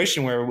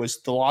situation where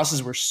the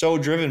losses were so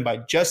driven by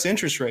just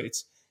interest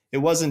rates, it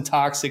wasn't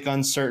toxic,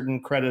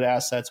 uncertain credit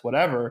assets,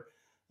 whatever.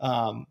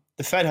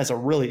 The Fed has a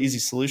really easy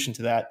solution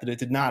to that it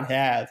did not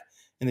have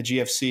in the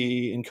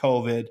GFC and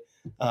COVID,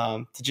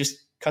 to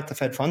just cut the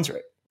Fed funds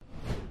rate.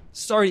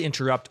 Sorry to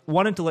interrupt.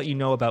 Wanted to let you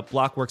know about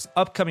Blockworks'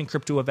 upcoming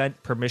crypto event,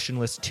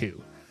 Permissionless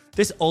 2.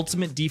 This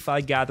ultimate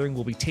DeFi gathering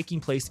will be taking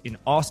place in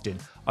Austin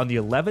on the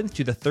 11th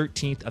to the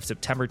 13th of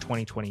September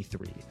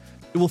 2023.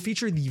 It will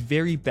feature the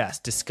very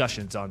best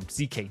discussions on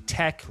ZK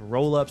tech,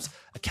 rollups,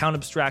 account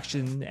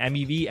abstraction,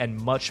 MEV, and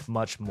much,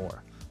 much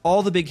more.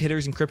 All the big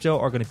hitters in crypto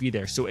are going to be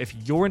there, so if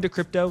you're into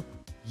crypto,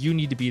 you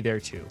need to be there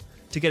too.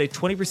 To get a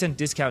 20%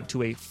 discount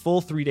to a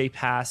full 3-day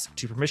pass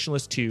to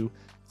Permissionless 2,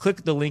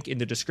 click the link in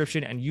the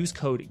description and use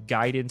code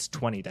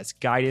GUIDANCE20. That's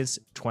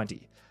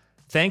GUIDANCE20.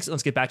 Thanks,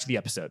 let's get back to the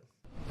episode.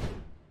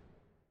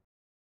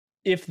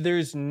 If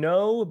there's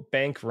no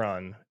bank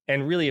run,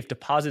 and really if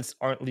deposits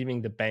aren't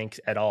leaving the bank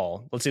at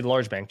all, let's say the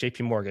large bank,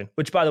 JP Morgan,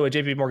 which by the way,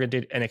 JP Morgan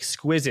did an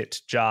exquisite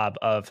job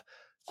of,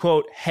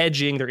 quote,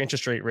 hedging their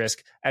interest rate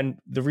risk. And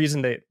the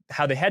reason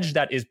how they hedged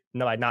that is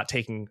by not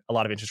taking a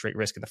lot of interest rate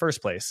risk in the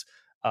first place,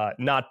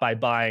 not by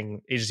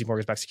buying agency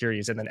mortgage-backed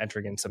securities and then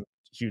entering in some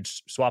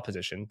huge swap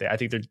position. I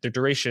think the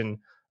duration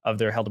of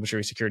their held to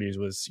maturity securities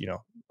was,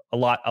 a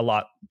lot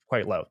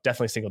quite low,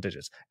 definitely single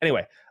digits.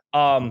 Anyway,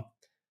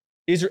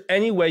 is there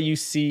any way you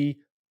see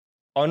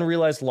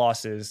unrealized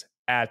losses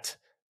at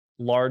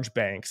large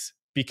banks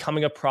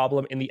becoming a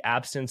problem in the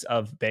absence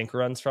of bank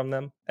runs from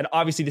them? And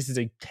obviously, this is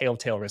a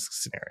tail risk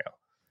scenario.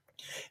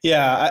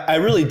 Yeah, I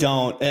really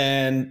don't.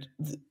 And,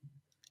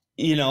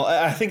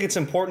 I think it's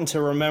important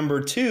to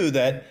remember, too,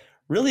 that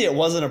really it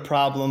wasn't a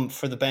problem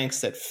for the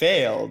banks that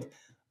failed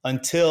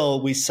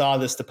until we saw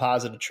this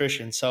deposit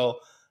attrition. So,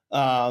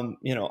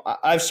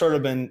 I've sort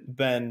of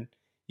been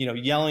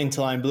yelling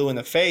till I'm blue in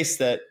the face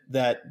that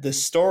the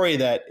story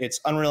that it's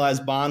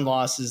unrealized bond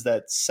losses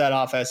that set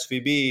off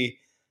SVB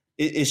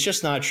is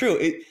just not true.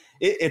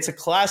 It's a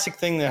classic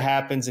thing that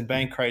happens in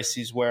bank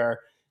crises where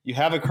you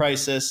have a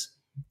crisis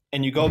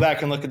and you go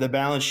back and look at the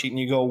balance sheet and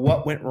you go,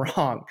 what went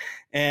wrong?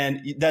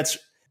 And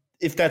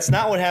if that's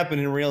not what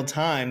happened in real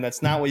time,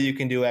 that's not what you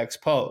can do ex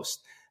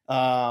post.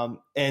 And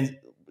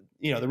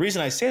the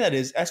reason I say that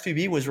is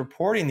SVB was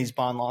reporting these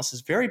bond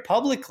losses very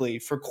publicly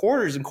for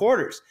quarters and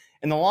quarters,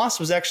 and the loss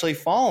was actually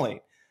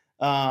falling.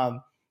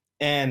 How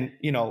is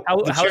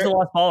the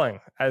loss falling?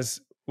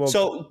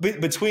 So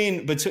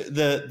between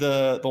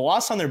the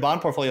loss on their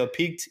bond portfolio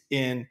peaked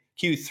in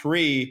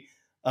Q3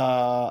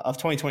 of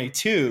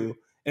 2022,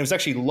 and it was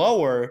actually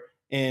lower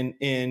in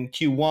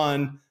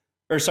Q4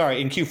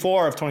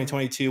 of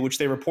 2022, which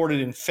they reported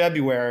in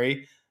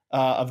February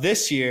of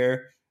this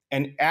year.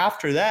 And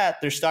after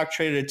that, their stock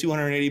traded at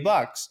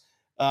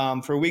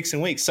 $280 for weeks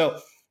and weeks. So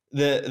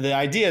the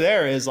idea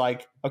there is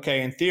like,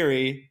 okay, in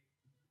theory,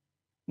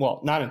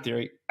 well, not in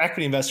theory,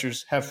 equity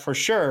investors have for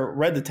sure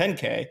read the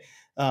 10K.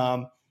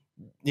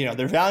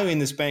 They're valuing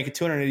this bank at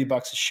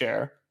 $280 a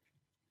share.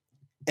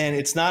 And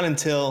it's not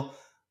until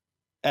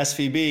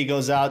SVB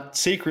goes out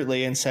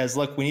secretly and says,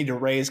 look, we need to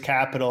raise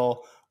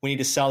capital. We need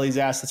to sell these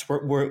assets.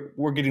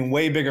 We're getting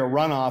way bigger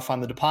runoff on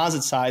the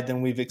deposit side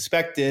than we've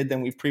expected,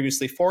 than we've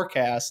previously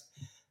forecast.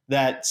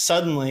 That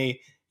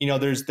suddenly,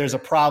 there's a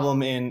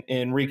problem in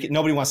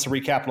nobody wants to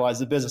recapitalize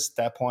the business at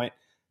that point.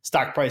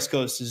 stock price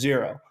goes to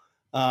zero.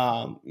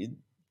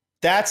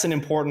 That's an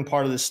important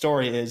part of the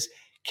story is,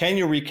 can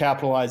you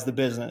recapitalize the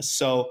business?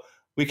 So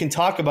we can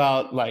talk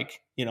about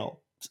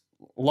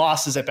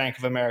losses at Bank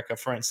of America,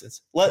 for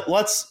instance.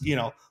 Let's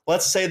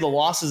say the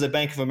losses at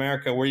Bank of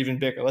America were even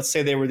bigger. Let's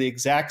say they were the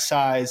exact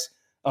size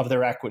of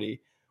their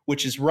equity,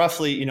 which is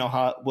roughly,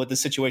 what the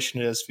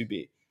situation at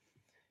SVB.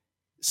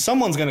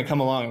 Someone's going to come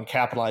along and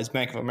capitalize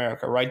Bank of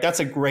America, right? That's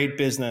a great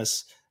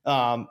business.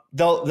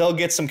 They'll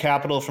get some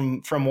capital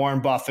from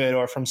Warren Buffett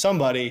or from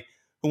somebody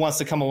who wants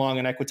to come along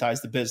and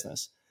equitize the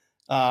business.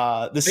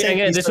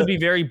 This would be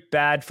very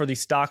bad for the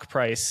stock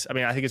price. I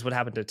mean, I think it's what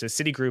happened to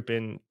Citigroup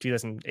in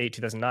 2008,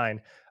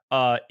 2009.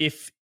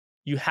 If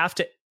you have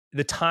to,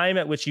 the time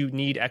at which you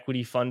need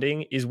equity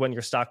funding is when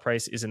your stock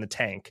price is in the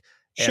tank.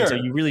 And sure. So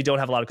you really don't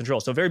have a lot of control.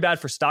 So very bad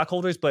for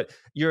stockholders, but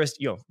you're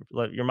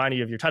reminding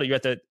you of your title. You're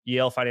at the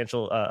Yale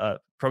Financial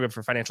Program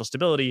for Financial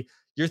Stability.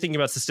 You're thinking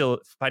about still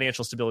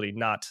financial stability,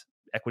 not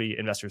equity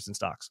investors in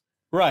stocks.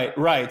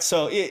 Right.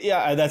 So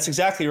yeah, that's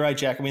exactly right,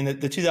 Jack. I mean,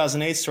 the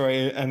 2008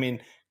 story, I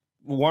mean,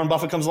 Warren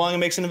Buffett comes along and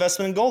makes an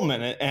investment in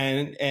Goldman.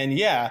 And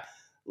yeah,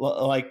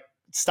 like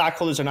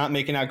stockholders are not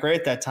making out great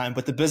at that time,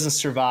 but the business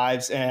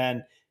survives.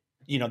 And,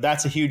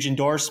 that's a huge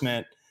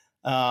endorsement.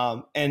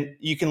 And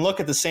you can look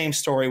at the same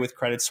story with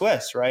Credit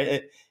Suisse,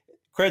 right?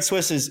 Credit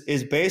Suisse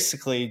is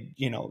basically,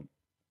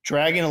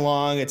 dragging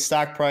along its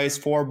stock price,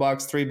 $4,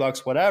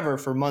 $3, whatever,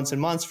 for months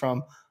and months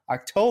from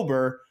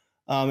October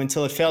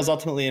until it fails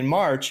ultimately in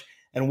March.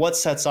 And what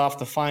sets off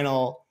the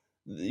final,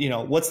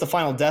 what's the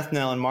final death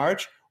knell in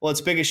March? Well, its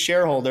biggest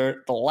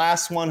shareholder, the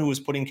last one who was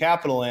putting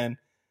capital in,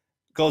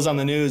 goes on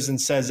the news and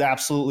says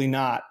absolutely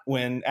not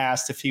when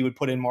asked if he would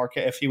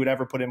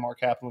ever put in more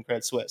capital in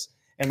Credit Suisse.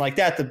 And like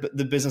that,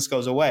 the business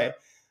goes away.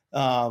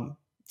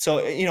 So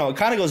it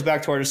kind of goes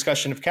back to our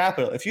discussion of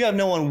capital. If you have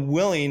no one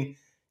willing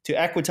to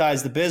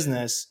equitize the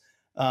business,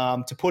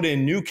 to put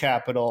in new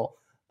capital,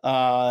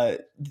 no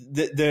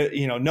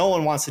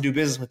one wants to do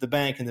business with the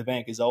bank, and the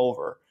bank is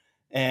over.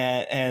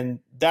 And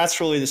that's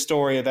really the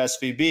story of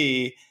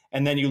SVB.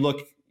 And then you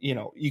look,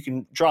 you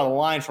can draw the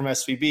line from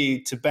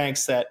SVB to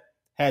banks that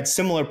had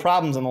similar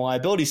problems on the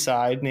liability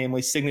side,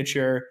 namely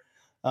Signature,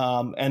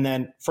 and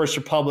then First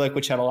Republic,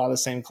 which had a lot of the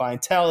same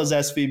clientele as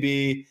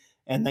SVB.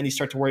 And then you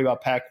start to worry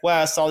about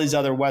PacWest, all these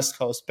other West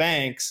Coast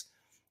banks.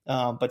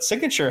 But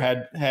Signature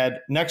had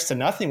next to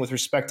nothing with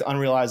respect to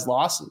unrealized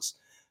losses.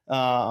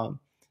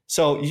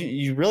 So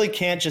you really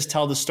can't just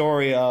tell the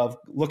story of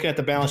looking at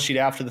the balance sheet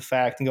after the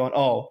fact and going,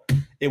 oh,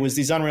 it was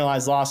these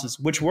unrealized losses,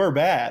 which were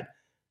bad,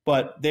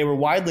 but they were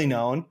widely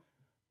known.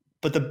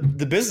 But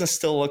the business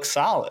still looks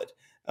solid.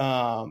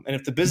 And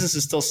if the business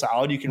is still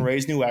solid, you can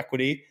raise new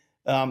equity.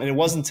 And it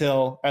wasn't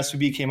until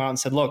SVB came out and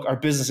said, look, our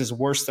business is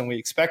worse than we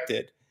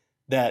expected,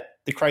 that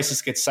the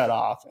crisis gets set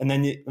off. And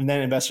then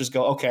investors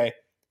go, okay,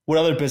 what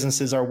other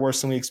businesses are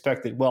worse than we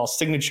expected? Well,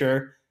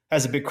 Signature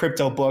has a big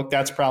crypto book.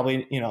 That's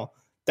probably,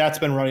 that's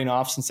been running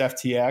off since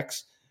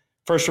FTX.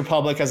 First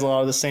Republic has a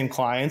lot of the same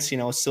clients,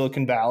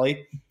 Silicon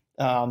Valley.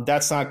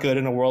 That's not good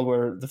in a world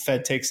where the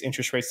Fed takes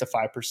interest rates to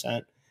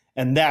 5%.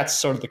 And that's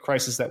sort of the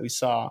crisis that we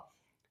saw,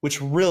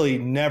 which really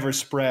never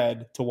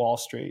spread to Wall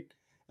Street.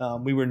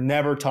 We were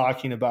never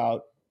talking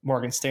about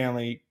Morgan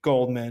Stanley,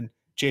 Goldman,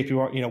 JP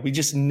Morgan. We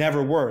just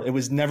never were. It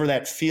was never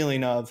that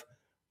feeling of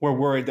we're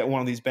worried that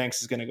one of these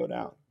banks is going to go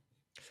down.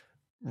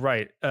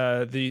 Right.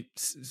 The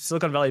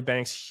Silicon Valley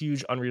Bank's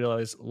huge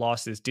unrealized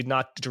losses did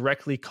not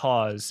directly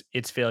cause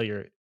its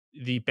failure.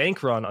 The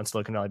bank run on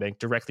Silicon Valley Bank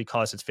directly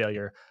caused its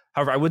failure.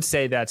 However, I would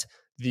say that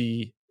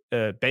the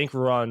bank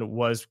run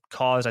was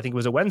caused, I think it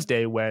was a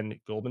Wednesday, when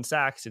Goldman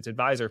Sachs, its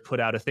advisor, put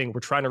out a thing,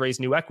 we're trying to raise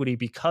new equity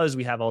because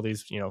we have all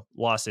these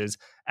losses.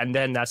 And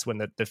then that's when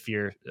the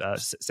fear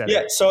set in.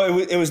 Yeah, so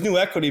it was new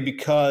equity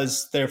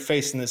because they're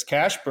facing this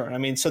cash burn. I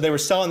mean, so they were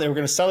going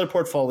to sell their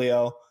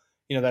portfolio,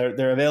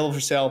 they're available for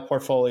sale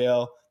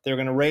portfolio. They were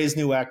going to raise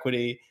new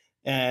equity.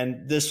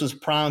 And this was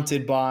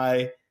prompted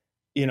by,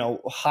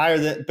 higher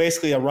than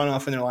basically a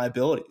runoff in their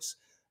liabilities,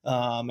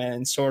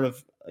 and sort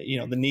of,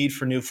 the need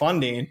for new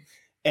funding.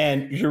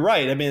 And you're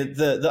right. I mean,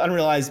 the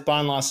unrealized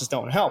bond losses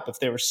don't help. If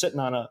they were sitting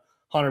on a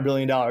 $100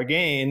 billion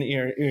gain,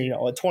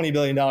 a $20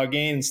 billion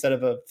gain instead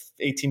of a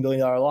 $18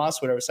 billion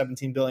loss, whatever,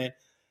 $17 billion,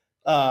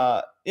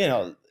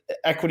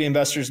 equity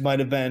investors might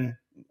have been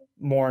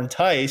more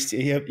enticed.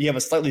 You have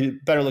a slightly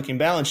better looking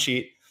balance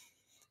sheet.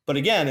 But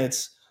again,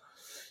 it's,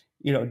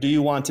 do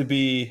you want to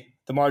be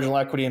the marginal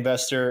equity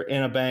investor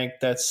in a bank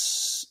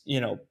that's,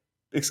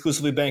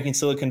 exclusively banking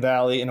Silicon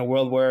Valley in a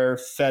world where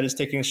Fed is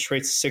taking interest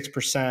rates to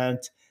 6%,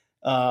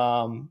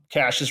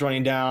 cash is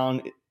running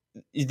down,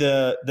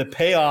 the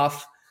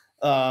payoff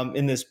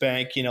in this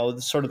bank,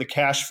 sort of the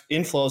cash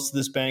inflows to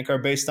this bank are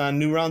based on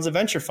new rounds of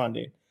venture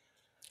funding.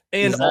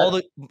 And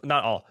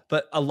not all,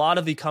 but a lot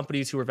of the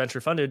companies who are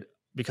venture funded,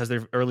 because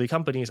they're early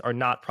companies, are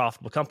not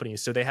profitable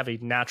companies. So they have a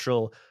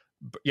natural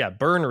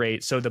burn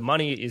rate. So the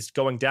money is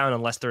going down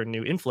unless there are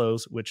new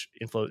inflows, which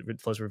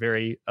inflows were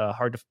very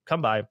hard to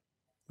come by.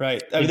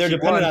 Right. I mean, they're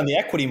dependent on the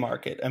equity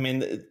market. I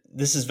mean,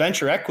 this is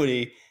venture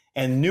equity,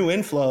 and new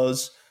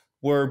inflows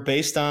were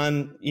based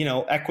on,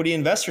 equity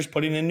investors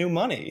putting in new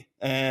money.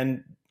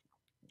 And,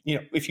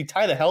 if you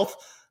tie the health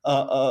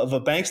of a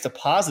bank's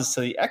deposits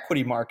to the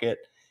equity market,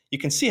 you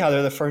can see how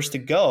they're the first to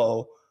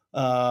go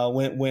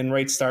when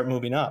rates start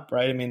moving up,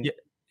 right? I mean,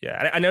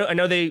 yeah. I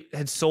know they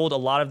had sold a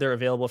lot of their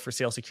available for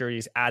sale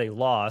securities at a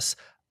loss.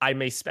 I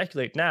may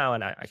speculate now,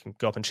 and I can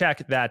go up and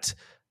check that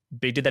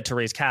they did that to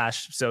raise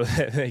cash so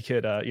that they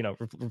could,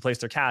 replace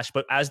their cash.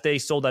 But as they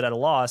sold that at a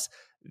loss,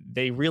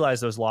 they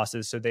realized those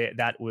losses, so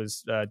that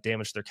was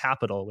damaged their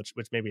capital, which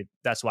maybe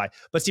that's why.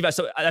 But Steve,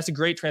 so that's a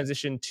great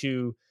transition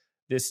to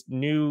this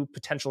new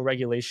potential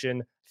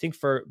regulation. I think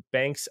for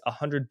banks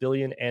 100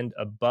 billion and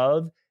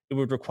above, it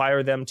would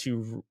require them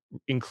to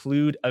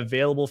include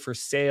available for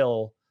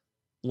sale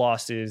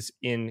losses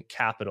in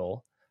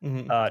capital,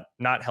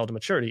 not held to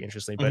maturity,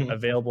 interestingly, but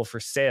available for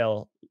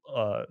sale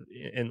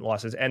in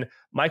losses. And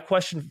my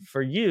question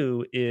for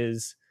you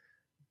is,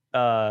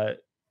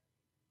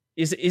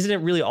 isn't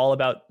it really all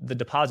about the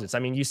deposits? I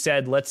mean, you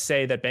said, let's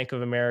say that Bank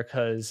of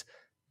America's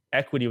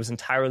equity was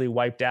entirely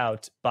wiped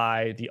out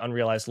by the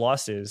unrealized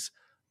losses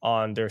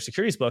on their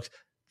securities books.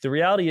 The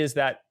reality is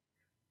that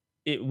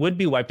it would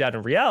be wiped out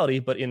in reality,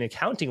 but in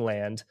accounting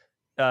land,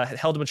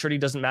 held to maturity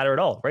doesn't matter at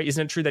all, right?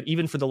 Isn't it true that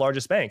even for the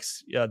largest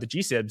banks, the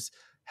GSIBs,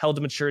 held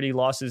to maturity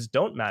losses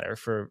don't matter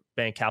for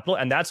bank capital?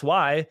 And that's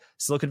why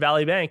Silicon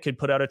Valley Bank could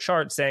put out a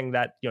chart saying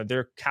that,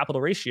 their capital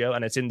ratio,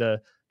 and it's in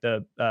the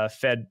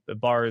Fed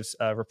Bar's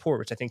report,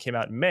 which I think came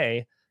out in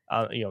May,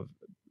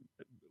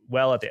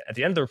 well at the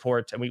end of the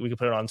report, and we could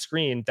put it on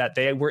screen, that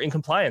they were in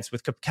compliance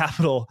with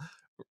capital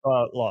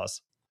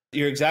laws.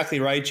 You're exactly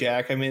right,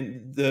 Jack. I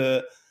mean,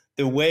 the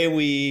way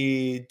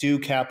we do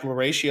capital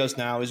ratios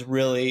now is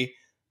really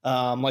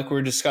like we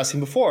were discussing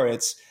before.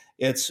 It's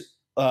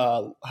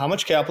how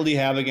much capital do you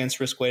have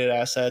against risk-weighted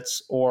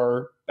assets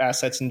or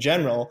assets in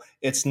general.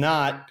 It's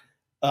not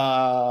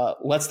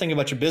let's think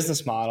about your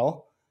business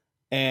model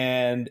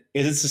and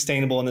is it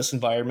sustainable in this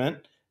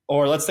environment,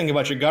 or let's think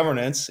about your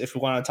governance. If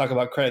we want to talk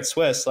about Credit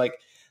Suisse, like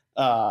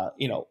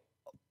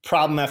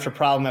problem after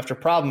problem after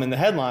problem in the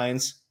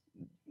headlines.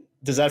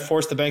 Does that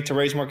force the bank to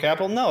raise more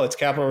capital? No, its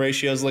capital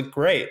ratios look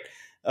great.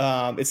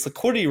 Its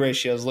liquidity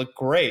ratios look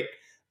great.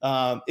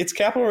 Its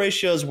capital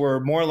ratios were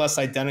more or less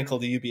identical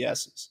to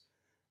UBS's.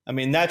 I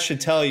mean, that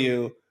should tell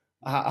you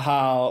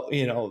how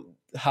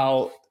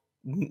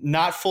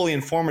not fully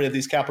informative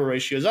these capital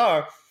ratios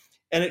are.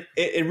 And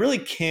it really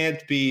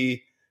can't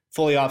be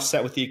fully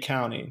offset with the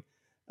accounting.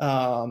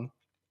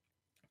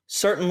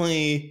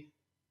 Certainly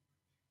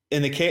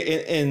in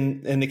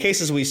the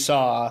cases we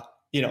saw,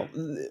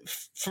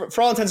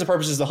 for all intents and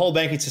purposes, the whole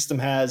banking system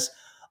has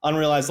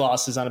unrealized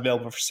losses on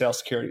available for sale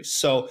securities.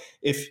 So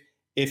if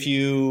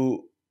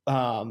you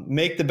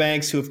make the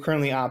banks who have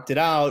currently opted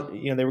out,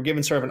 they were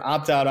given sort of an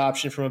opt-out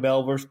option from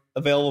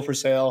available for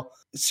sale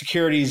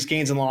securities,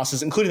 gains and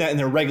losses, including that in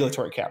their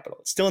regulatory capital.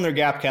 It's still in their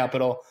GAAP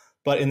capital,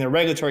 but in their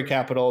regulatory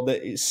capital,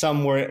 that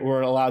some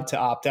were allowed to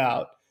opt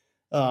out,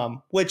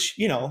 which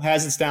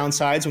has its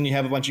downsides when you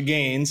have a bunch of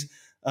gains.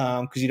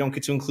 Because you don't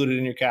get to include it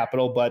in your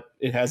capital, but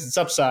it has its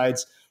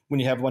upsides when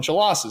you have a bunch of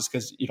losses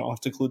because you don't have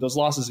to include those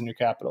losses in your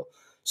capital.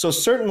 So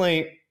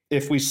certainly,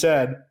 if we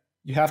said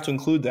you have to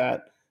include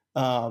that,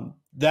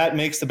 that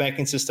makes the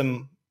banking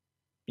system,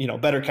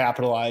 better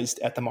capitalized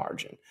at the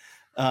margin.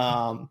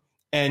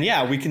 And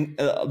yeah, we can.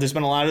 There's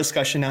been a lot of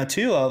discussion now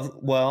too of,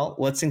 well,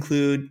 let's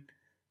include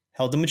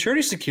held to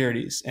maturity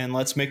securities and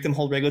let's make them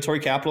hold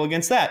regulatory capital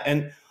against that.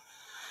 And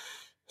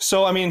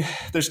so, I mean,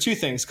 there's two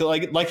things.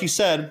 Like you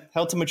said,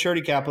 held to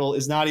maturity capital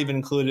is not even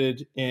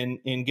included in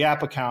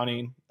GAAP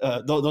accounting.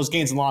 Those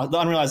gains and losses, the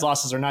unrealized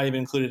losses are not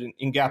even included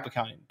in GAAP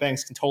accounting.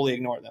 Banks can totally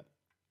ignore them.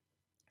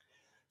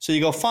 So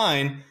you go,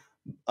 fine,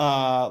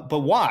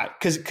 but why?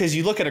 Because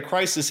you look at a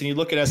crisis and you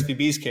look at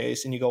SVB's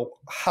case and you go,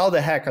 how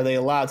the heck are they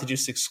allowed to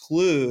just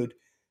exclude,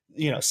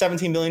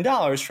 $17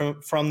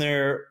 billion from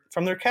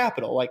their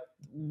capital? Like,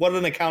 what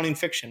an accounting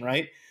fiction,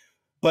 right?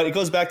 But it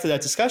goes back to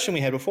that discussion we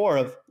had before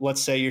of,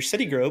 let's say you're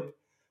Citigroup.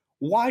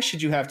 Why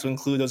should you have to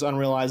include those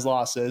unrealized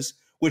losses,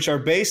 which are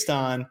based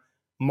on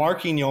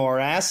marking your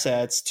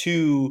assets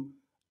to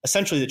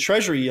essentially the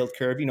treasury yield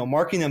curve,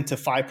 marking them to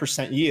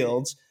 5%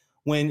 yields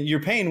when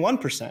you're paying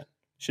 1%?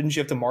 Shouldn't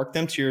you have to mark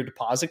them to your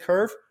deposit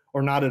curve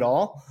or not at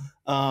all?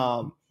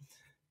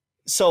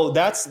 So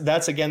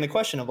that's again the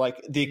question of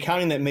like the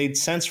accounting that made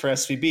sense for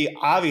SVB,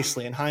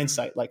 obviously in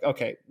hindsight, like,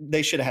 okay,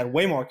 they should have had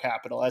way more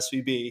capital,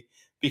 SVB,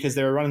 because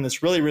they were running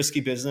this really risky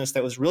business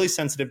that was really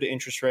sensitive to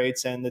interest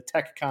rates and the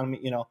tech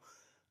economy,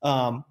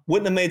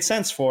 wouldn't have made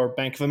sense for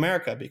Bank of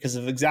America because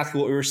of exactly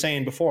what we were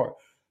saying before.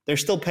 They're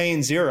still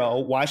paying zero.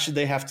 Why should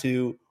they have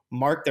to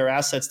mark their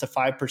assets to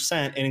 5%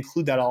 and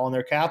include that all in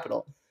their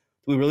capital?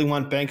 Do we really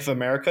want Bank of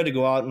America to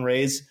go out and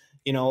raise,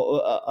 $10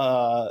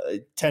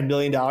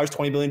 billion,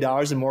 $20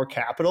 billion in more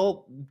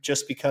capital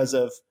just because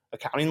of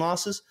accounting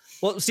losses?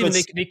 Well, Stephen,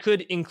 they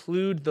could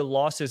include the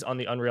losses on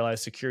the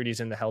unrealized securities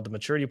in the held to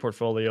maturity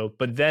portfolio,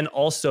 but then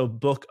also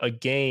book a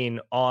gain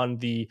on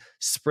the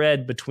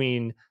spread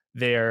between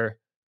their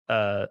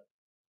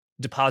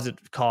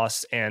deposit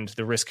costs and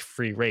the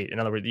risk-free rate. In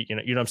other words, you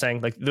know what I'm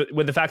saying? Like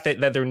with the fact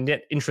that their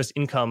net interest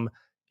income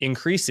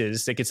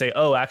increases, they could say,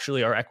 oh,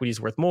 actually our equity is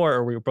worth more,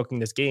 or we were booking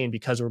this gain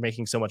because we're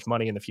making so much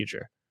money in the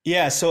future.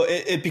 Yeah, so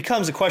it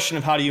becomes a question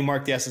of how do you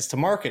mark the assets to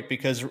market?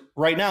 Because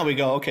right now we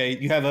go, okay,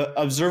 you have an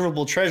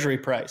observable treasury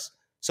price.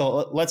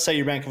 So let's say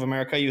you're Bank of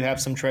America, you have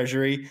some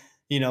treasury,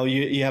 you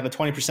have a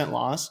 20%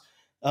 loss.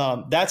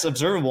 That's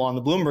observable on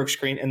the Bloomberg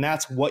screen, and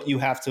that's what you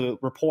have to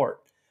report.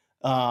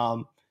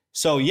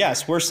 So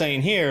yes, we're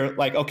saying here,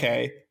 like,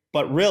 okay,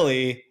 but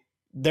really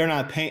they're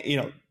not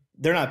paying,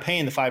 they're not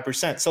paying the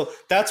 5%. So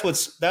that's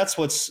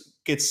what's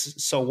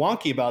gets so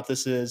wonky about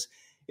this is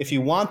if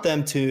you want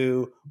them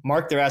to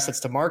mark their assets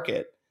to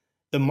market,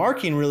 the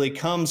marking really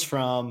comes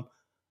from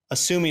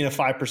assuming a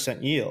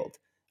 5% yield.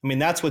 I mean,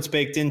 that's what's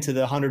baked into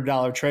the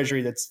 $100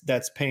 treasury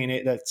that's paying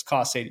it, that's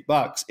cost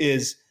 $80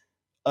 is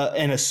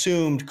an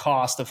assumed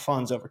cost of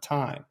funds over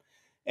time.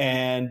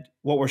 And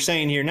what we're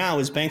saying here now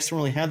is banks don't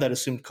really have that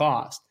assumed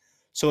cost.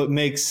 So it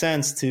makes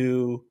sense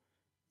to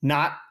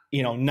not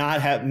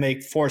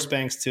force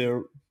banks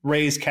to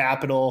raise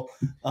capital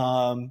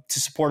to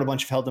support a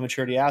bunch of held to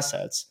maturity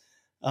assets.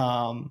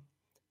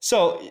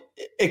 So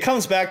it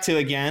comes back to,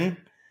 again,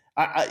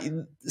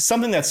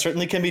 something that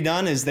certainly can be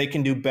done is they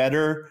can do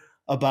better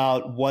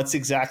about what's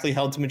exactly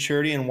held to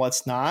maturity and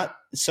what's not.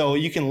 So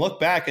you can look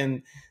back,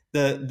 and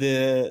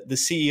the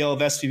CEO of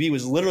SVB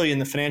was literally in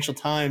the Financial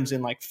Times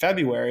in like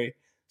February.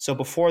 So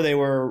before they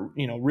were,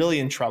 really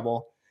in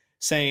trouble,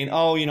 saying,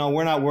 oh,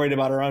 we're not worried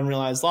about our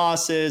unrealized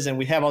losses, and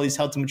we have all these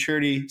held to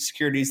maturity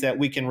securities that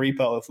we can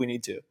repo if we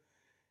need to.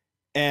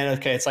 And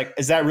okay, it's like,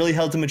 is that really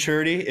held to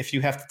maturity if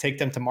you have to take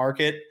them to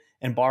market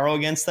and borrow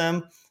against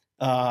them,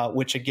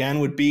 which again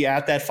would be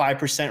at that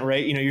 5%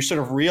 rate? You're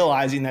sort of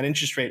realizing that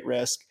interest rate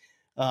risk.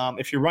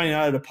 If you're running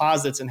out of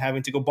deposits and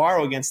having to go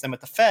borrow against them at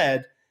the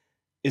Fed,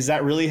 is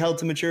that really held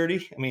to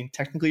maturity? I mean,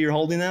 technically you're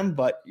holding them,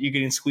 but you're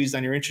getting squeezed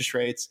on your interest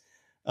rates.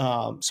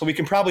 So we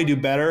can probably do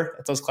better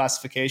at those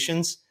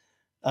classifications.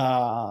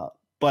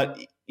 But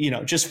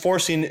just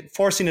forcing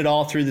it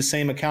all through the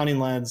same accounting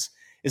lens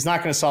is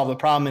not going to solve the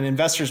problem, and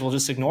investors will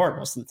just ignore it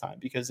most of the time,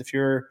 because if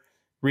you're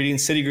reading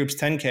Citigroup's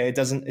 10K,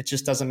 it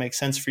just doesn't make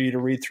sense for you to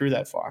read through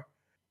that far.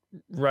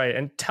 Right.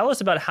 And tell us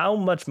about how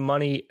much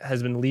money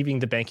has been leaving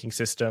the banking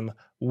system.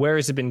 Where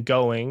has it been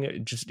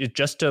going?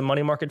 Just to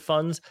money market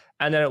funds?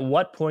 And then at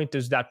what point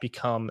does that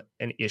become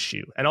an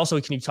issue? And also,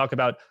 can you talk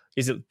about,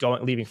 is it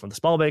leaving from the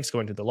small banks,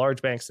 going to the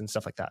large banks and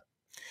stuff like that?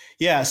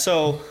 Yeah.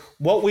 So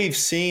what we've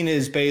seen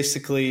is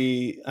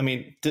basically,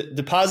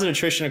 deposit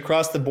attrition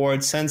across the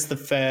board since the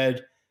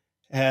Fed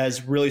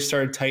has really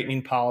started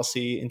tightening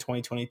policy in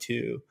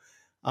 2022.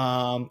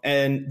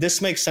 And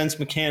this makes sense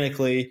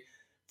mechanically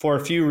for a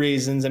few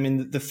reasons. I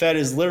mean, the Fed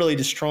is literally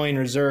destroying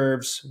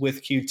reserves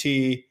with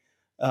QT,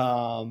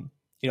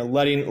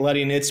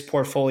 letting its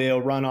portfolio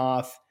run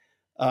off.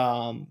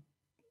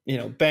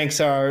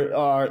 Banks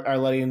are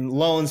letting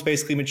loans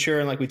basically mature.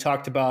 And like we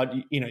talked about,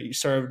 you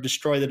sort of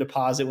destroy the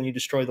deposit when you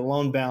destroy the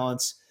loan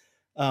balance.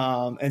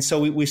 And so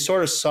we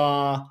sort of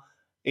saw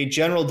a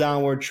general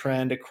downward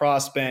trend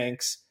across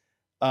banks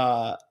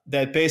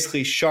that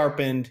basically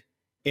sharpened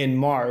in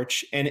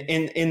March. And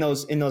in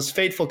those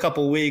fateful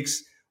couple of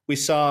weeks, we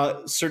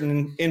saw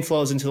certain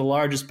inflows into the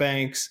largest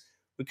banks.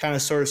 We kind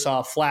of sort of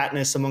saw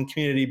flatness among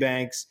community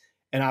banks,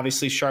 and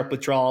obviously sharp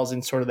withdrawals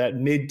in sort of that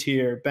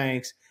mid-tier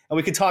banks. And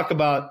we could talk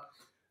about,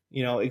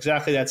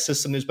 exactly that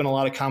system. There's been a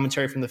lot of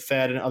commentary from the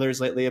Fed and others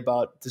lately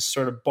about this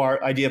sort of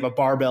idea of a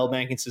barbell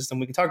banking system.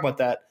 We can talk about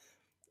that.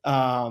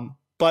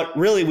 But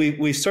really,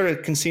 we sort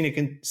of seen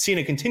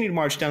a continued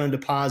march down in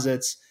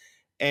deposits.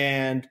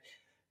 And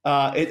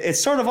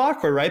it's sort of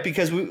awkward, right?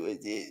 Because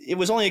it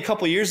was only a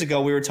couple of years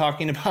ago we were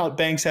talking about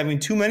banks having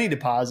too many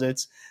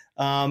deposits.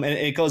 And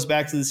it goes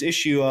back to this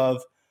issue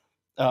of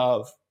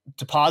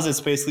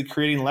deposits basically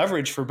creating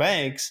leverage for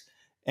banks.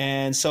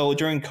 And so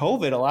during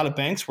COVID, a lot of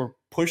banks were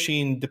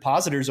pushing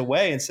depositors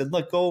away and said,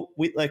 look,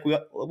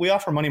 we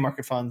offer money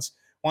market funds.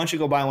 Why don't you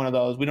go buy one of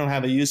those? We don't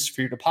have a use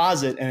for your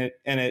deposit.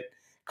 And it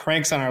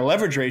cranks on our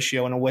leverage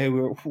ratio in a way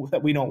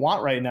that we don't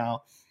want right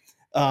now.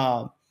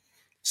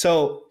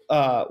 So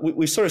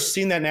we've sort of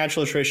seen that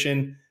natural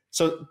attrition.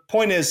 So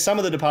point is, some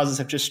of the deposits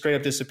have just straight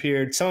up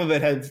disappeared. Some of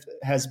it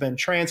has been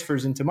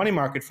transfers into money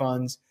market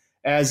funds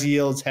as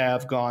yields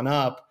have gone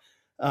up,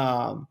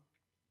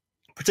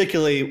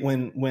 particularly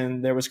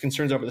when there was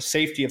concerns over the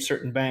safety of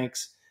certain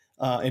banks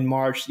in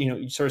March.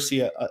 You sort of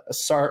see a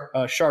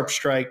sharp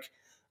strike,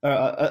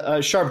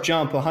 a sharp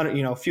jump, a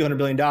few $100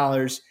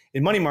 billion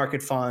in money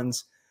market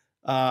funds.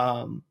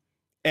 And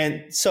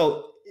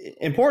so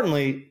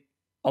importantly,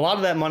 a lot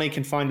of that money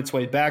can find its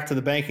way back to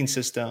the banking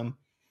system,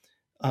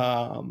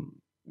 via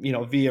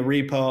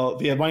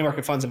money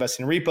market funds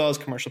investing in repos,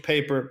 commercial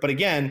paper. But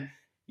again,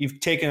 you've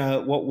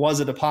taken what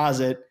was a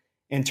deposit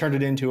and turned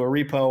it into a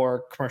repo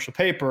or commercial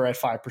paper at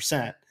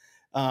 5%.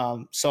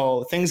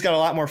 So things got a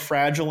lot more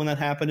fragile when that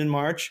happened in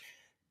March.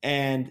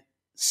 And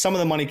some of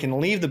the money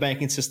can leave the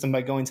banking system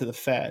by going to the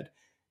Fed.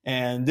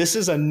 And this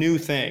is a new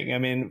thing. I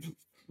mean,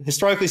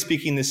 historically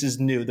speaking, this is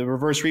new. The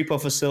reverse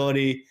repo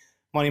facility,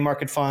 money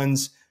market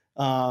funds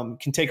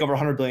can take over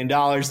 $100 billion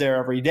there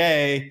every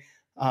day.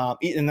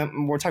 And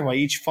then we're talking about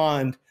each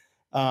fund.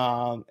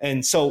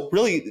 And so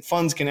really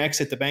funds can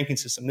exit the banking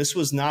system. This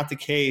was not the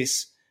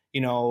case,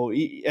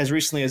 as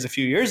recently as a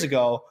few years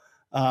ago.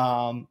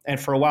 And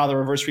for a while, the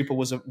reverse repo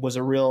was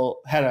a real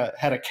had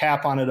a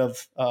cap on it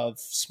of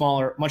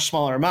much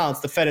smaller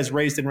amounts. The Fed has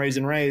raised and raised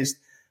and raised.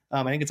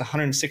 I think it's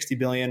 160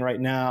 billion right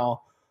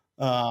now.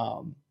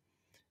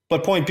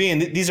 But point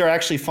being, these are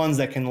actually funds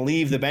that can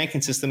leave the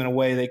banking system in a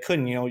way they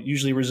couldn't.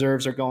 Usually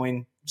reserves are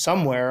going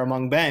somewhere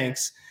among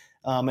banks,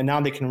 and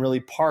now they can really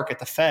park at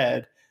the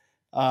Fed.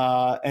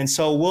 And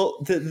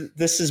so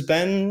this has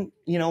been,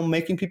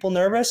 making people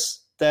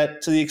nervous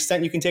that to the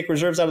extent you can take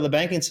reserves out of the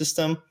banking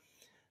system,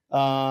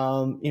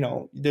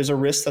 there's a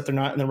risk that they're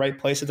not in the right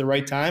place at the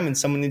right time, and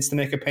someone needs to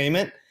make a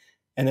payment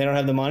and they don't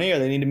have the money, or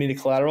they need to meet a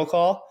collateral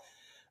call.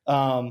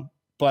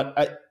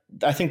 But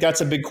I think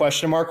that's a big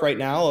question mark right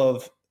now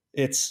of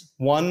it's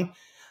one,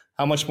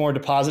 how much more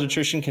deposit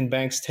attrition can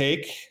banks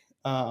take?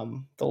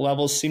 The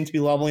levels seem to be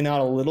leveling out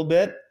a little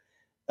bit.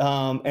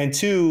 And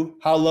two,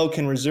 how low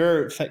can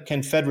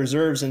Fed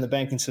reserves in the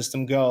banking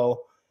system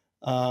go?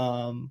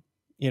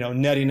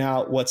 Netting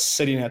out what's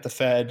sitting at the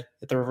Fed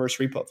at the reverse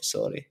repo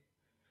facility.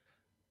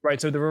 Right.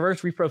 So the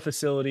reverse repo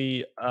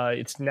facility,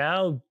 it's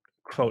now,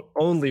 quote,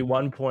 only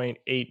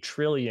 1.8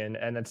 trillion,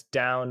 and it's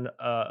down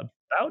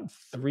about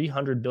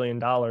 $300 billion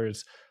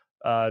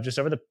just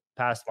over the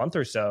past month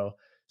or so.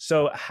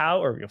 So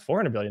or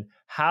 400 billion.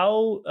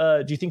 How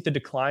do you think the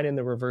decline in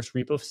the reverse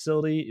repo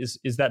facility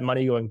is that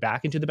money going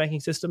back into the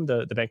banking system,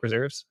 the bank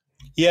reserves?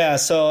 Yeah,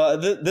 so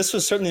this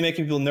was certainly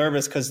making people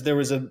nervous because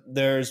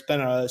there's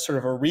been a sort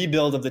of a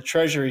rebuild of the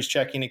Treasury's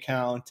checking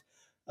account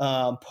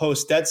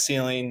post debt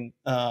ceiling.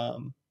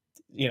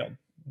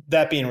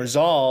 That being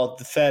resolved,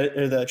 the Fed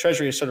or the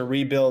Treasury has sort of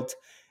rebuilt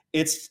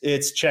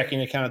its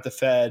checking account at the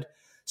Fed.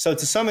 So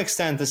to some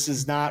extent, this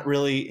is not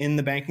really in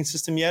the banking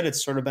system yet.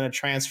 It's sort of been a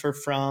transfer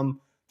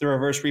from the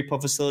reverse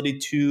repo facility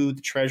to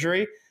the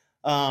Treasury.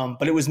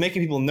 But it was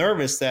making people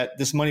nervous that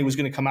this money was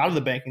going to come out of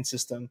the banking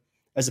system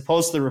as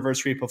opposed to the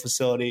reverse repo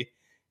facility.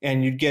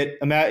 And you'd get,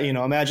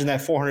 imagine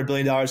that $400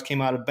 billion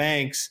came out of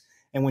banks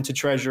and went to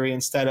Treasury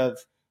instead of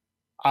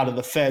out of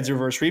the Fed's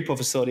reverse repo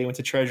facility, went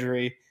to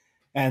Treasury.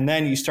 And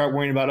then you start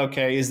worrying about,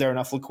 okay, is there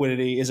enough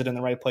liquidity? Is it in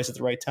the right place at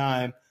the right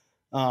time?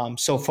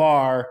 So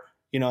far,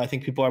 I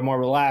think people are more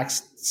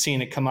relaxed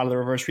seeing it come out of the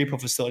reverse repo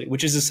facility,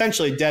 which is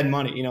essentially dead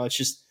money.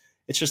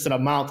 It's just an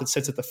amount that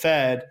sits at the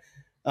Fed.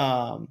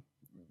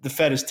 The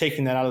Fed is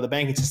taking that out of the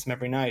banking system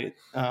every night.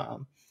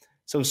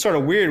 So it's sort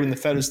of weird when the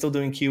Fed is still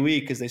doing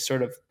QE because they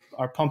sort of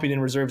are pumping in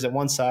reserves at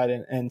one side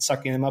and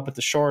sucking them up at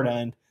the short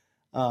end.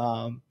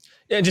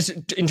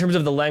 Just in terms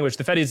of the language,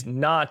 the Fed is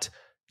not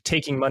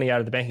taking money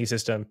out of the banking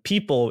system.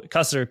 People,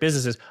 customers,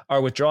 businesses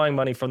are withdrawing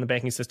money from the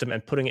banking system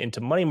and putting it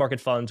into money market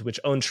funds, which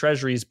own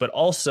treasuries, but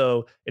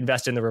also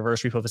invest in the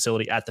reverse repo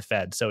facility at the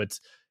Fed. So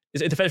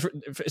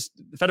the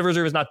Federal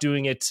Reserve is not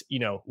doing it,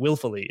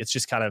 willfully. It's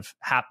just kind of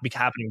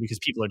happening because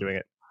people are doing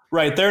it.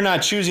 Right. They're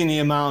not choosing the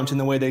amount in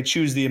the way they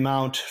choose the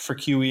amount for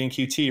QE and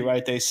QT,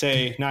 right? They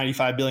say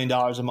 $95 billion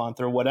a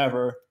month or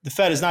whatever. The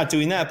Fed is not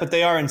doing that, but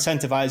they are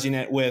incentivizing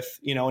it with,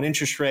 an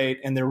interest rate,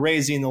 and they're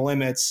raising the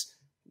limits,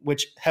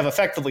 which have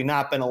effectively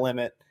not been a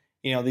limit.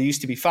 They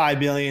used to be 5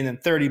 billion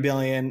and 30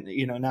 billion,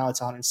 now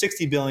it's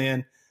 160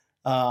 billion.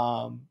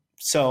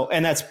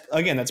 And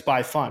that's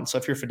by fund. So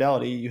if you're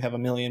Fidelity, you have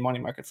 1 million money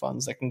market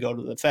funds that can go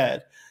to the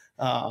Fed.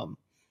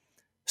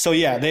 So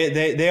yeah,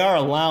 they are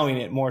allowing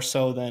it more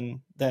so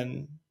than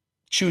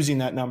choosing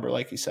that number,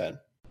 like you said.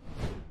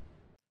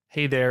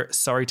 Hey there,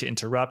 sorry to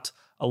interrupt.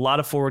 A lot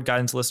of Forward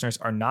Guidance listeners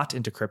are not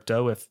into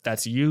crypto. If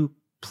that's you,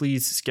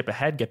 please skip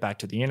ahead, get back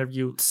to the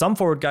interview. Some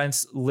Forward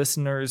Guidance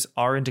listeners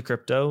are into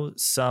crypto.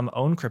 Some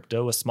own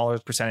crypto, a smaller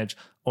percentage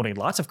owning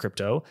lots of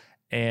crypto,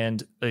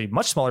 and a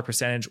much smaller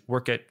percentage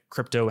work at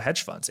crypto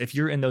hedge funds. If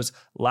you're in those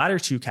latter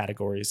two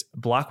categories,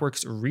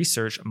 Blockworks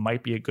Research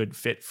might be a good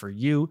fit for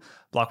you.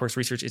 Blockworks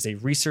Research is a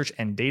research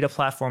and data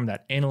platform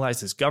that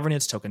analyzes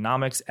governance,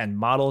 tokenomics, and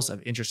models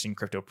of interesting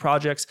crypto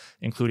projects,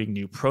 including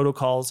new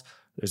protocols.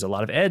 There's a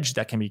lot of edge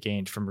that can be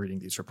gained from reading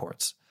these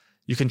reports.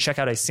 You can check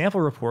out a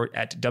sample report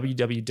at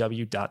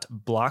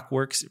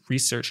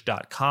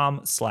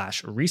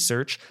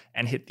www.blockworksresearch.com/research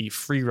and hit the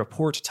free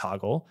report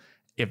toggle.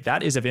 If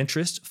that is of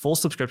interest, full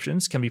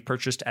subscriptions can be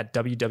purchased at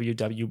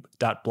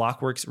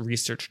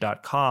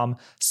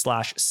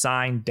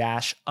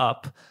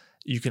www.blockworksresearch.com/sign-up.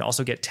 You can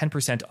also get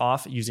 10%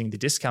 off using the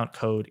discount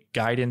code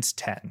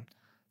guidance10.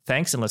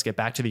 Thanks, and let's get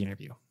back to the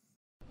interview.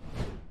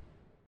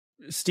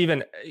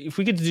 Stephen, if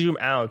we could zoom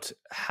out,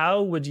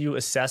 how would you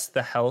assess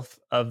the health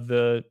of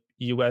the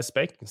U.S.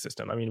 banking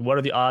system? I mean, what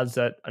are the odds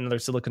that another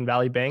Silicon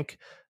Valley Bank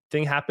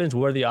thing happens?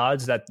 What are the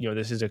odds that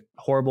this is a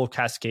horrible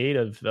cascade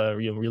of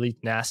really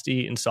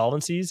nasty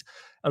insolvencies?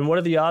 And what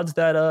are the odds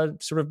that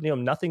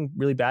nothing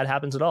really bad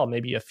happens at all?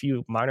 Maybe a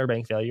few minor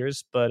bank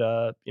failures, but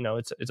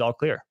it's all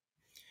clear.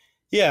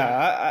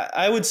 Yeah,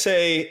 I would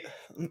say,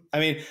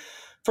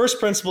 First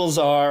principles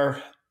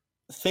are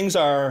things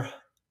are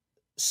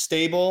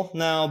stable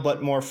now,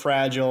 but more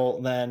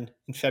fragile than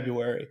in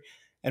February.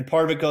 And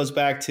part of it goes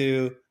back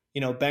to,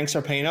 banks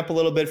are paying up a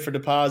little bit for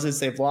deposits.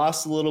 They've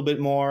lost a little bit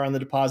more on the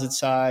deposit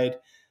side.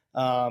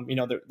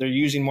 They're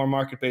using more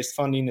market-based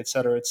funding, et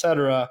cetera, et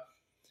cetera.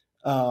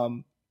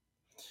 And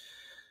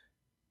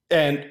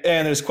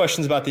there's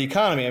questions about the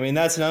economy. I mean,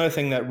 that's another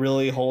thing that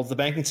really holds the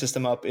banking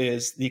system up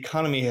is the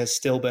economy has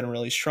still been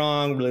really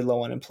strong, really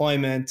low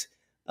unemployment.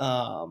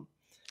 Low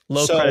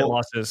credit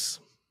losses.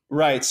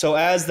 Right. So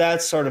as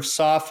that sort of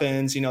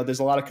softens, there's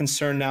a lot of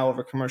concern now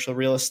over commercial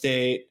real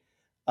estate.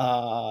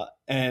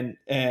 And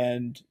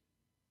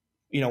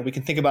we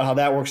can think about how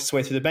that works its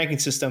way through the banking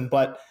system,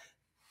 but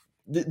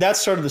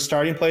that's sort of the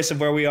starting place of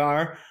where we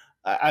are.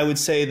 I would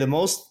say the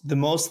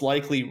most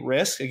likely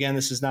risk, again,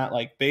 this is not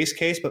like base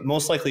case, but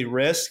most likely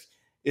risk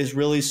is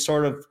really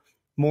sort of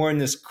more in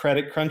this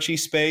credit crunchy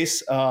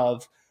space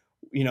of,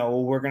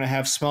 we're going to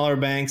have smaller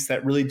banks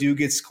that really do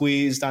get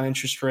squeezed on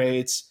interest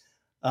rates,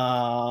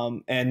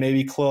 and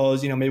maybe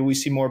close, maybe we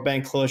see more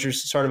bank closures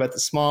sort of at the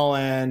small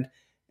end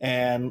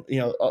and,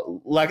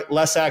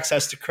 less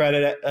access to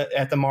credit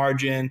at the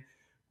margin.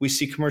 We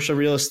see commercial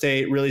real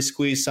estate really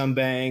squeeze some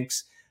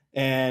banks.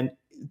 And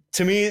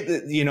to me,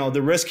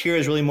 the risk here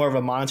is really more of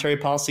a monetary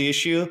policy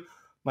issue.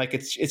 Like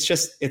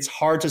it's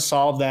hard to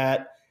solve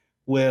that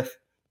with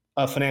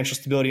a financial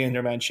stability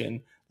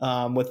intervention.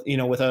 With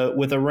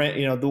a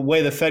rent, the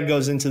way the Fed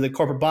goes into the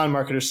corporate bond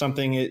market or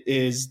something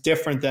is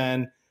different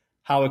than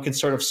how it could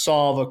sort of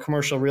solve a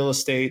commercial real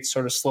estate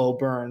sort of slow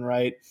burn,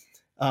 right?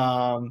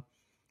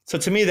 So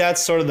to me,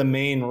 that's sort of the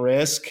main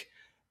risk.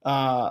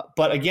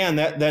 But again,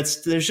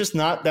 there's just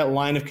not that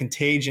line of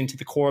contagion to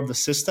the core of the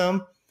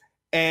system.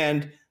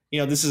 And,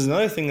 this is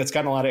another thing that's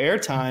gotten a lot of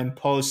airtime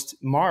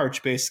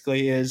post-March,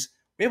 basically, is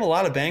we have a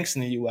lot of banks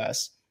in the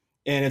U.S.,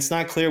 and it's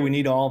not clear we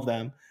need all of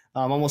them.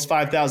 Almost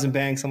 5,000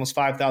 banks, almost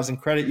 5,000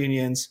 credit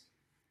unions.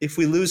 If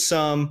we lose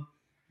some,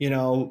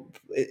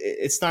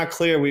 it's not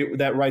clear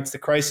that writes the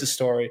crisis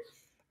story.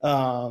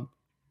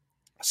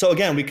 So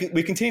again,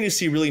 we continue to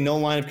see really no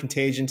line of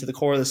contagion to the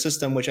core of the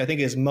system, which I think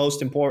is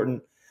most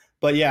important.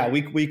 But yeah,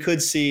 we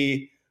could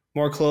see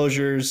more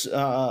closures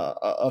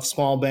of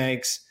small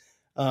banks,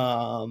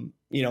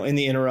 in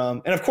the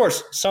interim. And of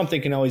course,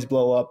 something can always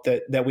blow up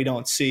that we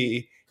don't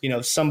see.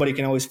 Somebody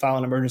can always file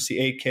an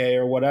emergency 8K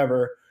or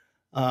whatever.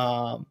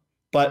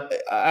 But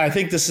I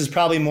think this is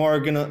probably more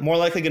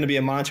likely going to be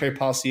a monetary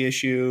policy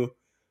issue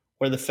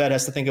where the Fed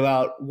has to think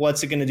about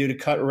what's it going to do to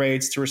cut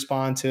rates to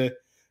respond to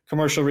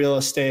commercial real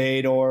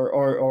estate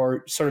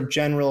or sort of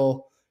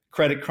general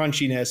credit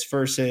crunchiness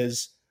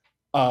versus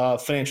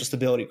financial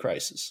stability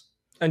crisis.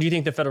 And do you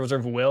think the Federal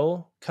Reserve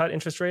will cut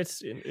interest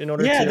rates in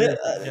order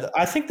to?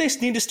 I think they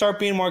need to start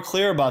being more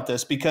clear about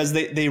this because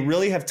they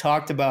really have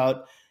talked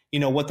about,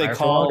 what they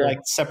call like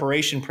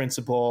separation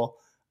principle,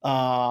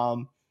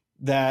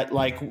 that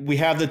like we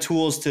have the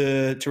tools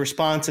to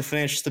respond to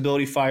financial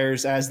stability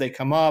fires as they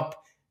come up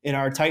in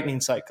our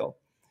tightening cycle.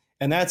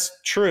 And that's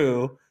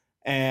true.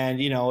 And,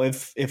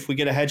 if we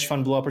get a hedge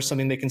fund blow up or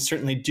something, they can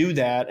certainly do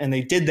that. And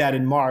they did that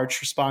in March,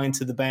 responding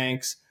to the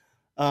banks.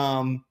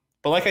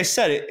 But like I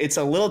said, it's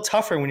a little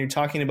tougher when you're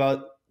talking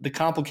about the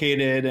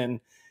complicated and,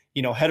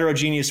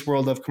 heterogeneous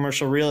world of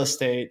commercial real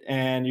estate.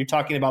 And you're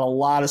talking about a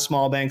lot of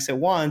small banks at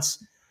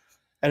once.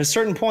 At a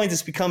certain point,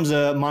 this becomes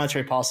a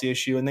monetary policy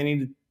issue, and they need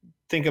to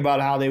think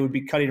about how they would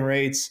be cutting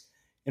rates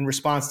in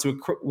response to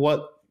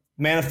what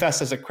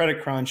manifests as a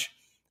credit crunch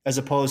as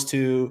opposed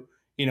to,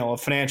 a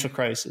financial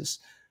crisis.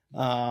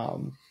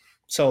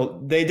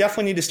 So they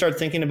definitely need to start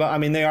thinking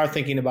about, they are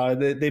thinking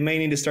about it. They may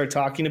need to start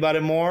talking about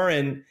it more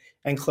and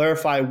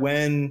clarify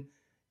when,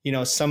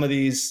 some of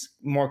these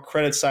more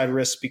credit side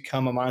risks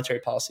become a monetary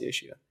policy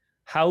issue.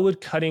 How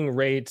would cutting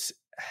rates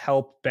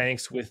help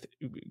banks with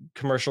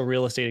commercial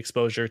real estate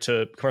exposure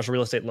to commercial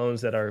real estate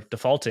loans that are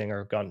defaulting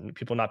or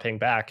people not paying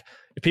back?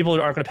 If people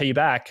aren't going to pay you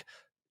back,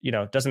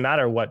 it doesn't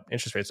matter what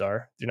interest rates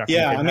are. You're not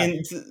going to pay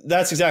back.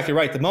 That's exactly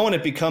right. The moment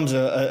it becomes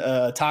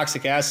a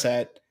toxic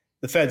asset,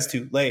 the Fed's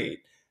too late.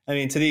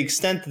 To the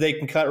extent that they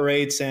can cut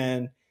rates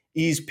and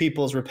ease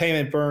people's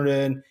repayment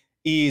burden,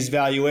 ease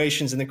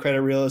valuations in the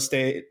credit real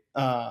estate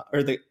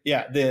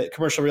the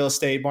commercial real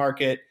estate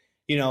market,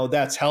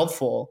 that's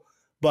helpful.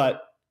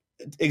 But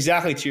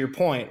exactly to your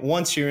point,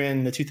 once you're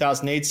in the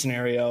 2008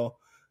 scenario,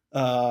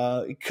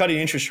 cutting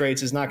interest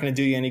rates is not going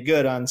to do you any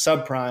good on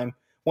subprime.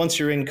 Once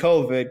you're in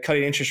COVID,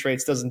 cutting interest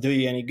rates doesn't do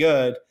you any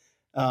good.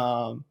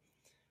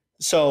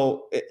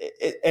 So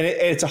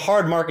it's a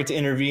hard market to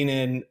intervene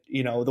in,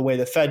 the way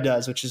the Fed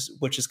does, which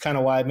is kind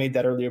of why I made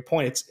that earlier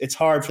point. It's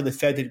hard for the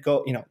Fed to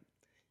go,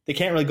 they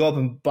can't really go up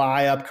and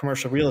buy up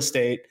commercial real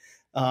estate.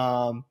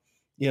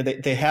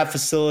 They have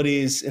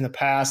facilities in the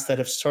past that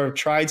have sort of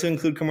tried to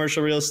include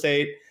commercial real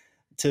estate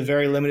to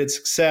very limited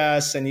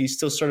success, and you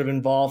still sort of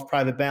involve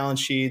private balance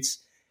sheets.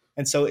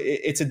 And so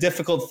it's a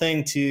difficult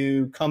thing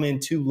to come in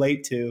too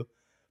late to.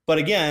 But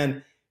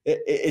again,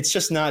 it's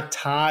just not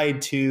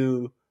tied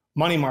to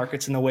money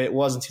markets in the way it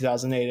was in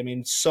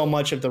 2008. So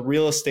much of the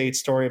real estate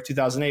story of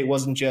 2008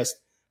 wasn't just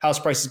house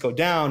prices go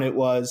down, it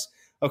was,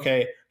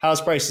 okay,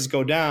 house prices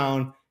go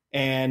down,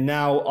 and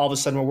now all of a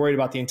sudden we're worried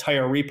about the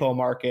entire repo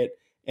market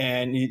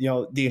and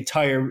the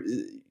entire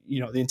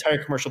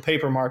commercial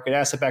paper market,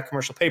 asset-backed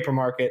commercial paper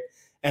market,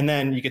 and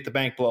then you get the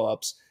bank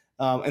blowups.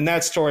 And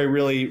that story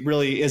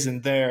really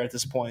isn't there at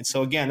this point.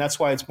 So again, that's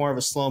why it's more of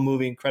a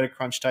slow-moving credit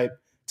crunch type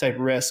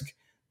risk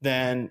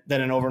than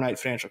an overnight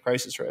financial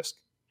crisis risk.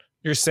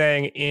 You're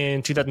saying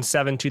in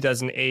 2007,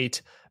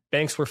 2008,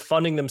 banks were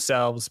funding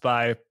themselves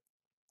by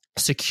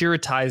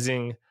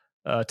securitizing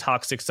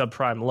toxic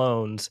subprime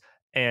loans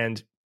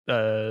and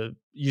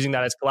using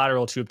that as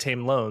collateral to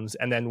obtain loans.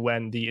 And then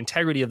when the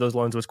integrity of those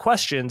loans was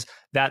questioned,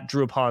 that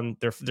drew upon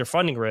their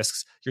funding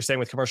risks. You're saying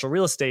with commercial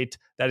real estate,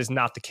 that is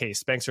not the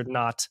case. Banks are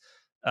not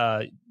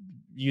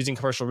using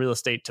commercial real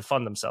estate to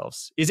fund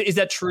themselves. Is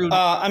that true?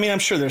 I mean, I'm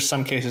sure there's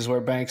some cases where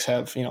banks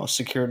have,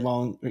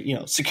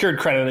 secured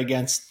credit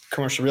against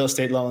commercial real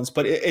estate loans,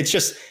 but it's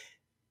just,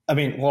 I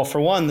mean, well,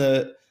 for one,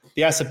 the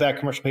asset-backed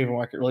commercial paper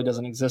market really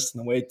doesn't exist in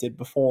the way it did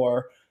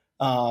before.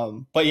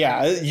 But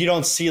yeah, you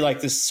don't see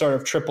like this sort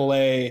of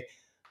AAA,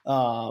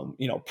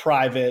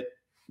 private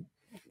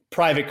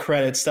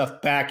credit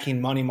stuff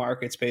backing money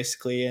markets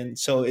basically. And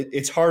so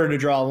it's harder to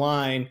draw a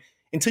line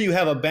until you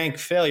have a bank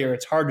failure.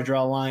 It's hard to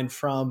draw a line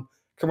from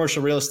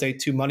commercial real estate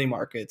to money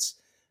markets.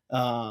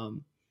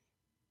 So,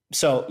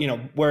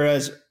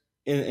 whereas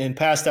in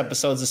past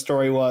episodes, the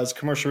story was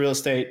commercial real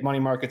estate, money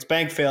markets,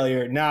 bank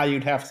failure. Now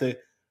you'd have to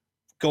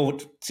go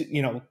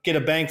to, get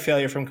a bank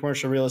failure from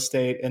commercial real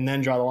estate and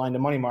then draw the line to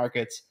money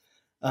markets.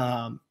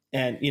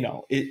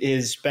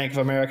 Is Bank of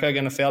America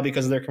going to fail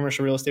because of their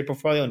commercial real estate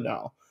portfolio?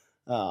 No.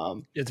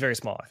 It's very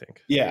small, I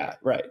think. Yeah,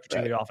 right.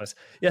 The office.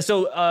 Yeah.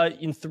 So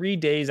in 3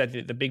 days, I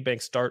think the big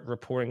banks start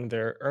reporting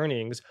their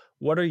earnings.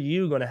 What are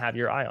you going to have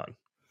your eye on?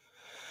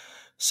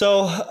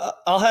 So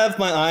I'll have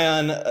my eye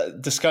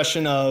on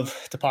discussion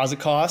of deposit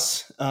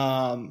costs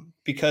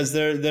because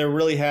there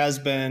really has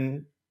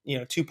been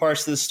two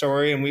parts to the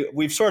story, and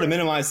we've sort of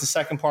minimized the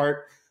second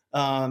part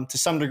to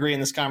some degree in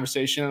this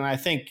conversation, and I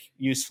think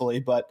usefully.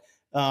 But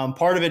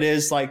part of it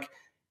is like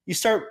you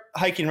start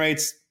hiking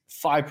rates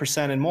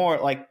 5% and more,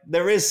 like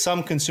there is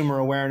some consumer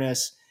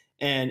awareness,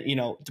 and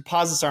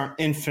deposits aren't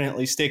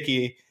infinitely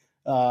sticky.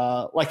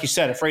 Like you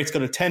said, if rates go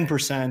to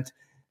 10%,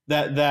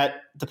 that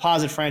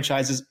deposit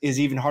franchise is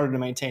even harder to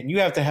maintain. You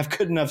have to have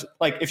good enough,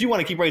 like if you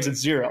want to keep rates at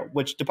zero,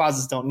 which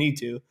deposits don't need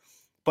to,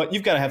 but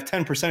you've got to have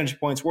 10 percentage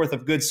points worth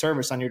of good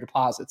service on your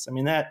deposits. I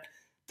mean, that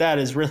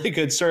is really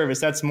good service.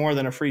 That's more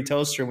than a free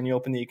toaster when you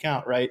open the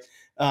account, right?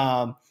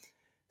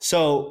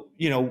 So,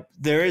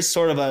 there is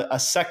sort of a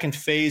second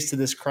phase to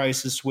this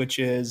crisis, which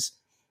is,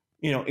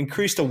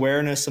 increased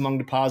awareness among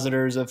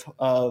depositors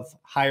of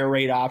higher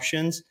rate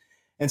options.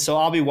 And so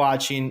I'll be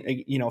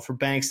watching, for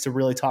banks to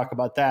really talk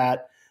about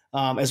that,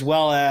 as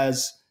well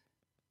as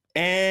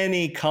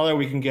any color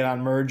we can get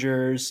on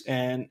mergers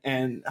and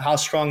how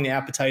strong the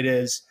appetite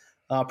is,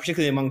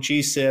 particularly among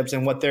GSIBs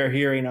and what they're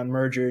hearing on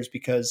mergers,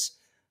 because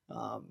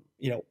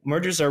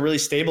mergers are really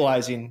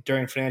stabilizing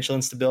during financial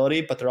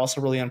instability, but they're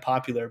also really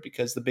unpopular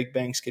because the big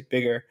banks get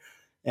bigger.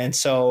 And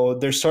so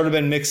there's sort of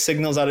been mixed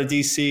signals out of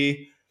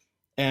DC,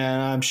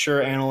 and I'm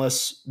sure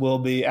analysts will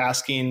be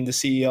asking the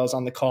CEOs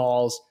on the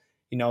calls,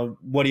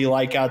 what do you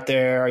like out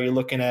there? Are you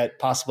looking at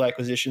possible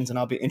acquisitions? And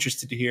I'll be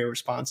interested to hear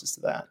responses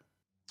to that.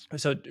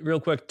 So real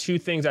quick, two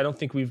things I don't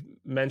think we've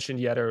mentioned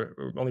yet,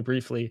 or only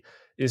briefly,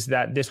 is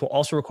that this will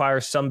also require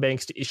some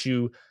banks to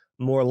issue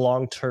more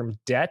long-term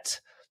debt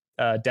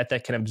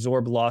that can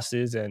absorb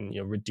losses and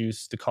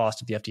reduce the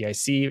cost of the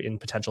FDIC in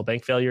potential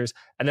bank failures.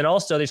 And then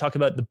also they talk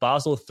about the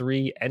Basel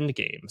III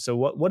Endgame. So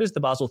what is the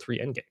Basel III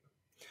Endgame?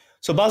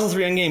 So Basel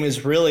III Endgame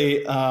is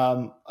really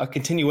a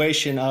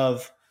continuation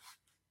of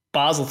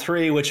Basel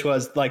III, which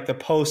was like the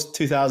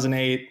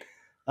post-2008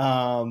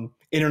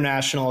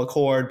 international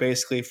accord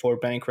basically for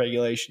bank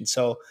regulation.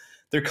 So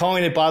they're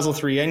calling it Basel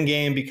III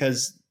Endgame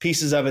because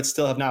pieces of it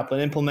still have not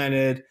been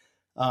implemented.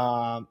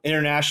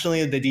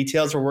 Internationally, the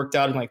details were worked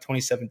out in like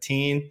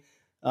 2017.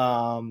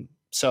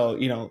 So,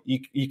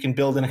 you can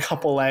build in a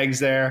couple legs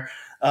there.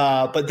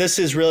 But this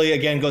is really,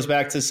 again, goes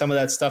back to some of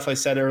that stuff I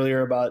said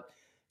earlier about,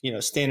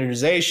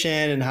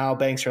 standardization and how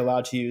banks are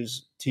allowed to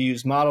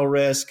use model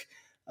risk.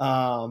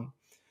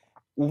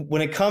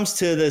 When it comes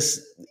to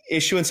this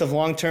issuance of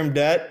long-term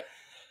debt,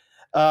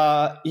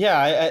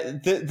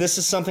 this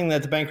is something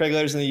that the bank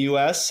regulators in the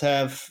U.S.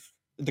 have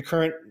the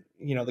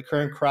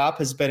current crop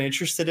has been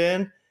interested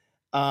in.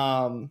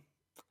 I'm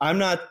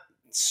not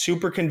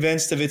super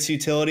convinced of its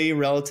utility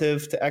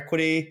relative to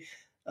equity.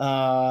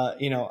 To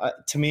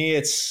me,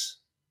 it's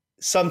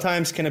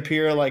sometimes can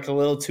appear like a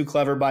little too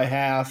clever by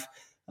half.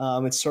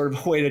 It's sort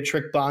of a way to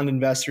trick bond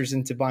investors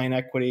into buying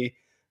equity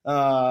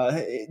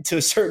to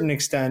a certain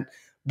extent,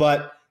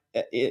 but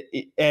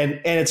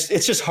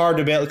it's just hard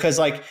to bail because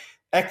like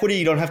equity,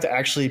 you don't have to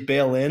actually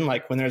bail in.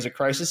 Like when there's a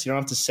crisis, you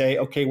don't have to say,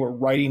 okay, we're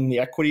writing the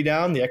equity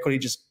down. The equity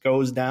just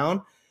goes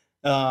down.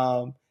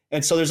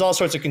 And so there's all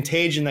sorts of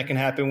contagion that can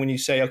happen when you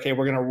say, okay,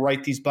 we're going to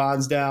write these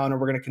bonds down or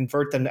we're going to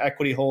convert them to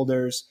equity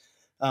holders.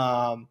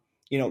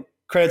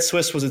 Credit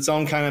Suisse was its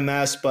own kind of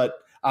mess, but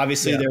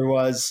obviously there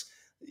was,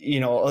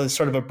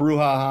 sort of a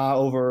brouhaha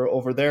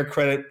over their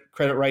credit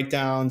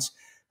write-downs.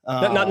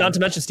 Not to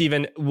mention,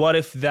 Stephen, what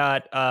if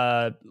that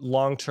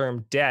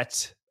long-term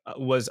debt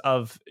was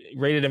of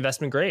rated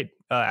investment grade,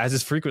 as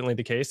is frequently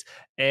the case,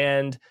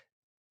 and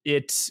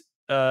it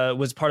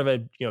was part of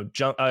a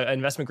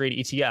investment grade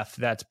ETF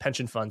that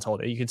pension funds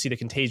hold? You can see the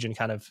contagion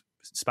kind of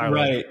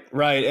spiraling.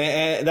 Right,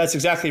 and that's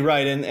exactly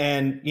right.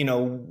 And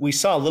we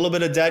saw a little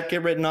bit of debt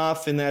get written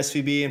off in the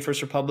SVB and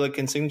First Republic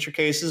and Signature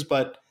cases,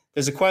 but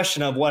there's a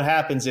question of what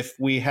happens if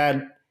we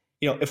had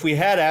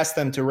asked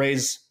them to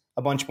raise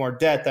a bunch more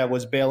debt that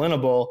was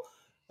bail-inable.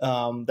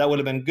 That would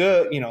have been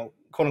good,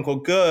 quote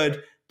unquote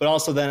good. But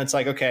also then it's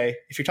like, okay,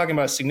 if you're talking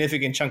about a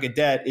significant chunk of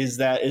debt, is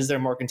there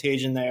more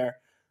contagion there?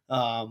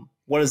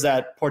 What does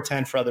that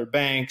portend for other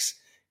banks?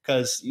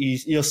 Because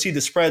you'll see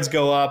the spreads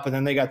go up, and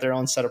then they got their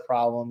own set of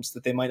problems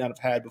that they might not have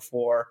had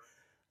before.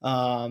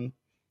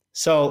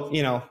 So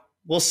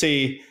we'll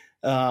see.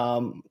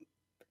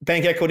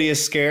 Bank equity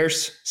is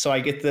scarce, so I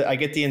get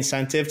the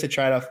incentive to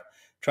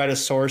try to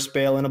source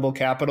bail-inable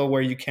capital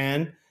where you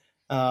can.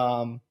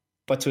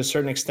 But to a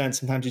certain extent,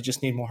 sometimes you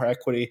just need more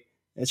equity.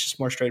 It's just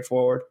more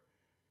straightforward.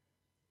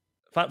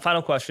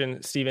 Final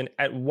question, Stephen.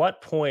 At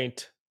what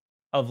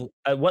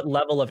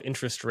level of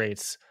interest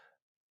rates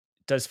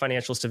does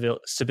financial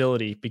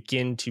stability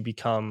begin to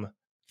become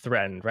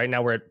threatened? Right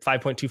now, we're at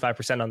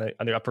 5.25%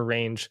 on the upper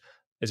range.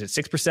 Is it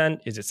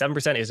 6%? Is it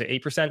 7%? Is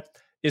it 8%?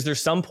 Is there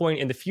some point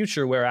in the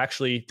future where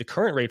actually the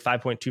current rate,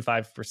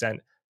 5.25%,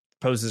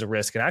 poses a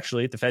risk, and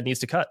actually the Fed needs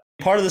to cut?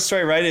 Part of the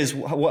story, right, is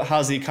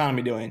how's the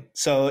economy doing?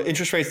 So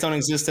interest rates don't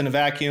exist in a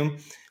vacuum.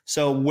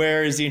 So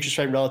where is the interest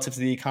rate relative to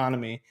the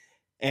economy?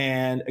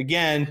 And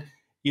again,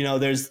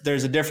 there's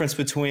a difference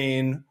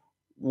between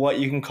what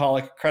you can call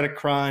like a credit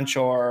crunch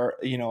or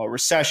a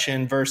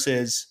recession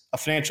versus a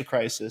financial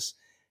crisis.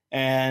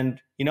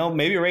 And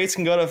maybe rates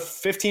can go to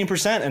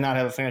 15% and not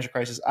have a financial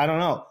crisis. I don't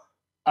know.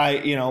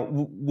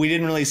 We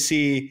didn't really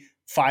see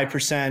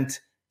 5%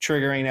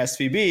 triggering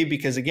SVB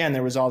because, again,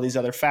 there was all these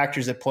other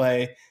factors at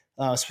play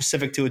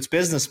specific to its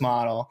business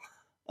model.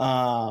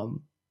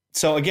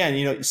 So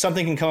again,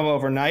 something can come up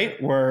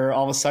overnight where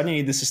all of a sudden you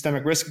need the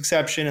systemic risk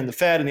exception and the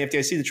Fed and the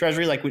FDIC, the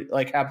Treasury,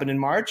 like happened in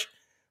March.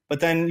 But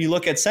then you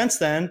look at since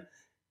then,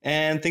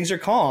 and things are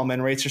calm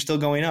and rates are still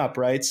going up,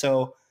 right?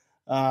 So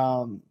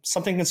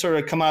something can sort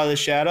of come out of the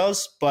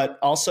shadows, but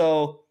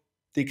also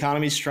the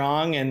economy's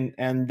strong,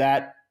 and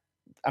that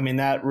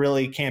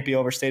really can't be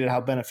overstated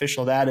how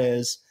beneficial that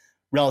is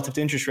relative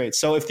to interest rates.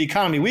 So if the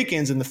economy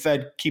weakens and the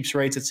Fed keeps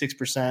rates at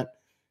 6%,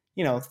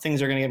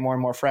 things are going to get more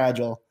and more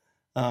fragile.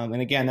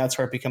 And again, that's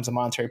where it becomes a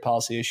monetary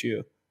policy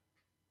issue.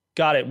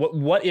 Got it.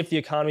 What if the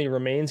economy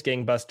remains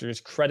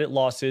gangbusters, credit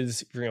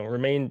losses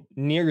remain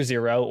near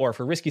zero, or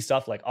for risky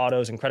stuff like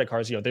autos and credit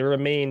cards, they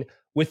remain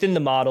within the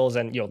models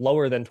and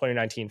lower than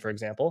 2019, for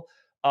example?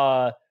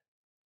 How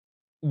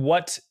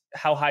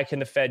high can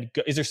the Fed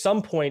go? Is there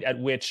some point at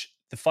which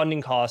the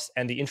funding costs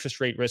and the interest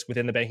rate risk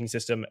within the banking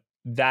system,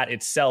 that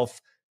itself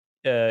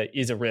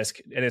is a risk,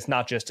 and it's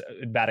not just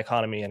a bad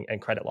economy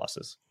and credit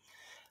losses?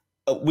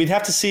 We'd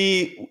have to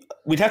see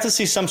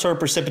some sort of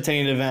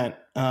precipitating event,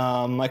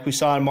 like we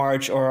saw in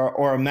March,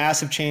 or a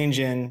massive change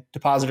in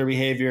depositor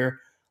behavior.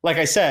 Like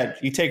I said,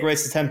 you take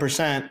rates to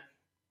 10%,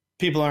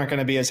 people aren't going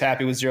to be as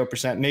happy with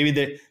 0%. Maybe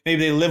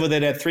they live with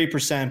it at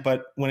 3%,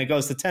 but when it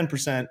goes to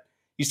 10%,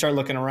 you start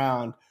looking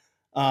around.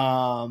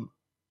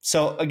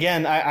 So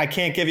again, I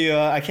can't give you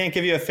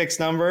a fixed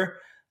number,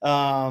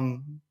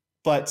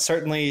 but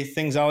certainly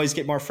things always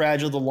get more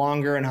fragile the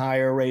longer and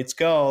higher rates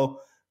go.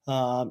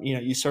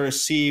 You sort of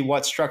see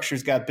what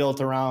structures got built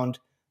around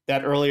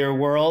that earlier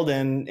world,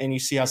 and you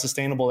see how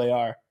sustainable they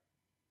are.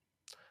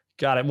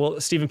 Got it. Well,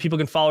 Stephen, people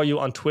can follow you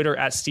on Twitter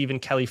at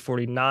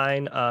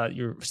StephenKelly49,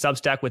 your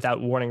Substack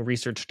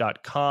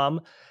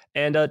withoutwarningresearch.com.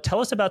 And tell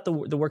us about the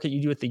work that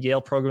you do at the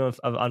Yale program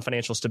on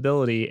financial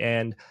stability.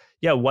 And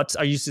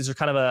is there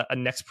kind of a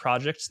next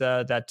project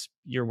that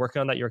you're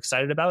working on that you're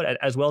excited about,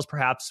 as well as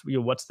perhaps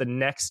what's the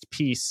next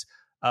piece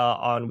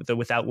on the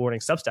Without Warning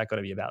Substack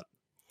going to be about?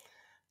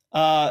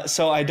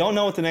 So I don't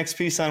know what the next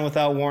piece on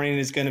Without Warning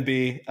is going to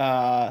be.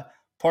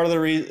 Part of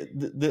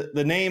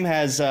the name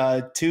has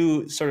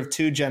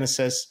two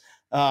genesis.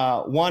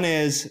 One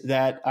is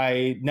that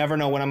I never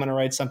know when I'm going to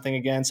write something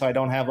again, so I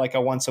don't have like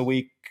a once a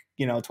week,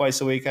 twice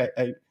a week.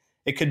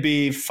 It could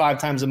be 5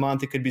 times a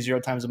month. It could be 0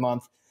 times a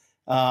month.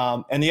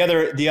 And the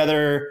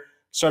other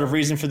sort of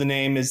reason for the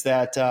name is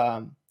that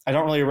I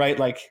don't really write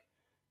like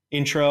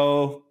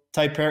intro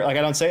type like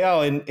I don't say,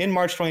 in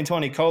March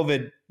 2020,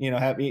 COVID,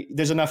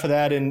 there's enough of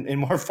that in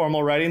more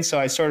formal writing. So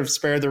I sort of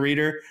spare the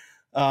reader.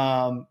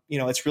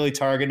 It's really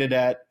targeted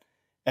at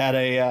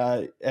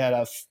a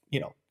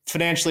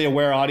financially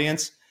aware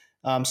audience.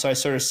 So I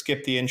sort of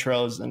skip the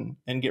intros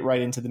and get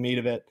right into the meat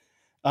of it.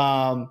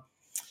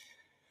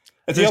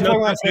 There's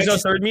no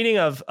third meaning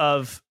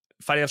of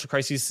financial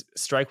crises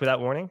strike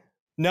without warning?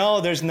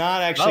 No, there's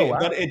not actually, Oh, wow.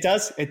 but it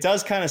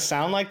does kind of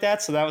sound like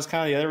that. So that was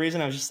kind of the other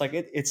reason. I was just like,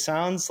 it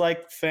sounds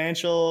like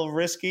financial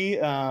risky.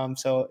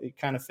 So it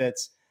kind of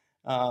fits.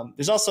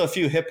 There's also a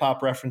few hip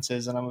hop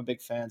references, and I'm a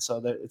big fan, so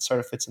that it sort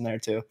of fits in there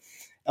too.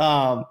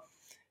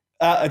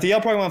 At the Yale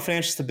Program on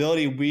Financial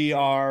Stability, we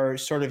are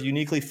sort of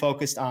uniquely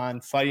focused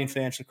on fighting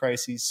financial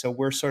crises. So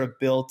we're sort of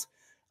built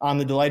on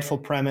the delightful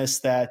premise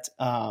that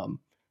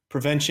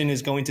prevention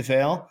is going to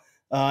fail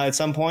at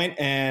some point,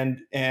 and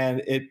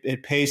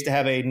it pays to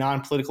have a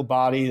non-political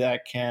body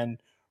that can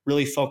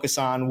really focus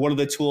on what are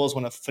the tools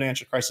when a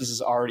financial crisis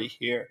is already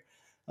here.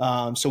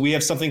 So we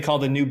have something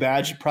called the New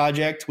Badge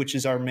Project, which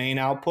is our main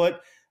output,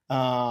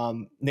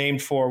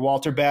 named for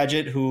Walter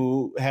Badgett,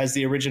 who has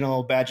the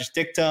original Badgett's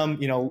dictum,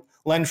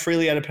 lend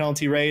freely at a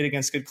penalty rate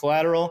against good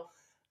collateral.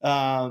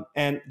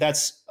 And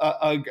that's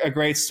a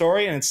great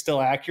story, and it's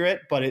still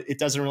accurate, but it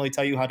doesn't really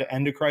tell you how to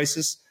end a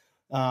crisis.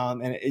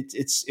 And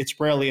it's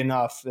rarely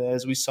enough.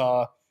 As we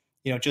saw,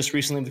 just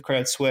recently with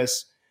Credit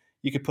Suisse,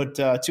 you could put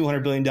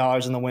 $200 billion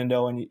in the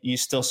window and you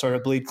still sort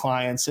of bleed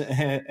clients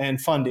and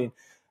funding.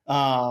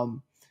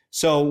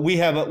 So we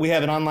have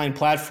an online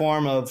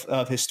platform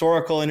of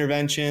historical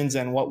interventions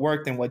and what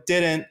worked and what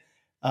didn't.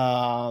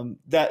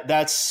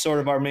 That's sort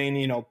of our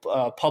main,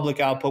 public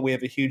output. We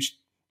have a huge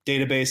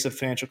database of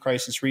financial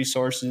crisis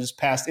resources,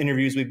 past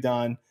interviews we've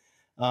done.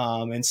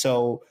 And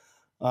so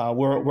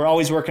we're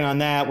always working on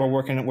that.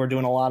 We're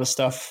doing a lot of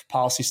stuff,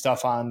 policy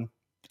stuff on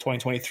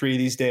 2023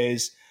 these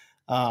days.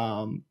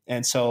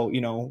 And so,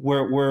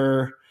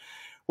 we're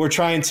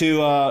trying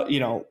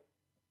to,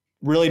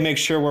 really make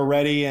sure we're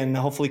ready and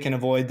hopefully can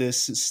avoid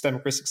this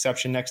systemic risk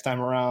exception next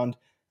time around,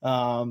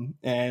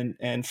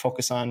 and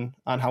focus on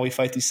how we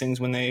fight these things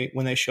when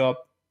they show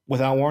up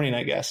without warning,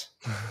 I guess.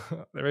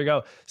 There we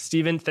go.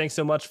 Stephen, thanks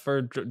so much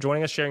for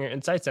joining us, sharing your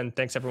insights, and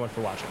thanks everyone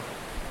for watching.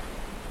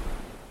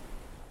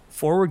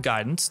 Forward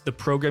Guidance, the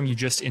program you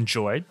just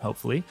enjoyed,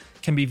 hopefully,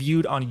 can be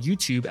viewed on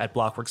YouTube at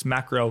Blockworks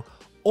Macro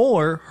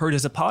or heard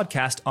as a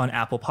podcast on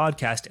Apple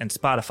Podcast and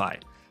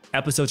Spotify.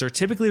 Episodes are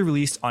typically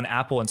released on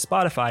Apple and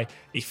Spotify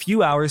a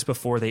few hours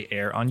before they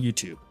air on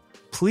YouTube.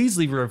 Please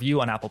leave a review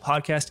on Apple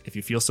Podcast if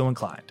you feel so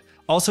inclined.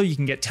 Also, you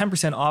can get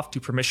 10% off to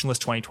Permissionless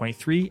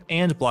 2023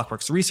 and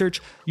Blockworks Research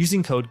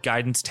using code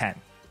GUIDANCE10.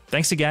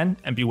 Thanks again,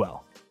 and be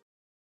well.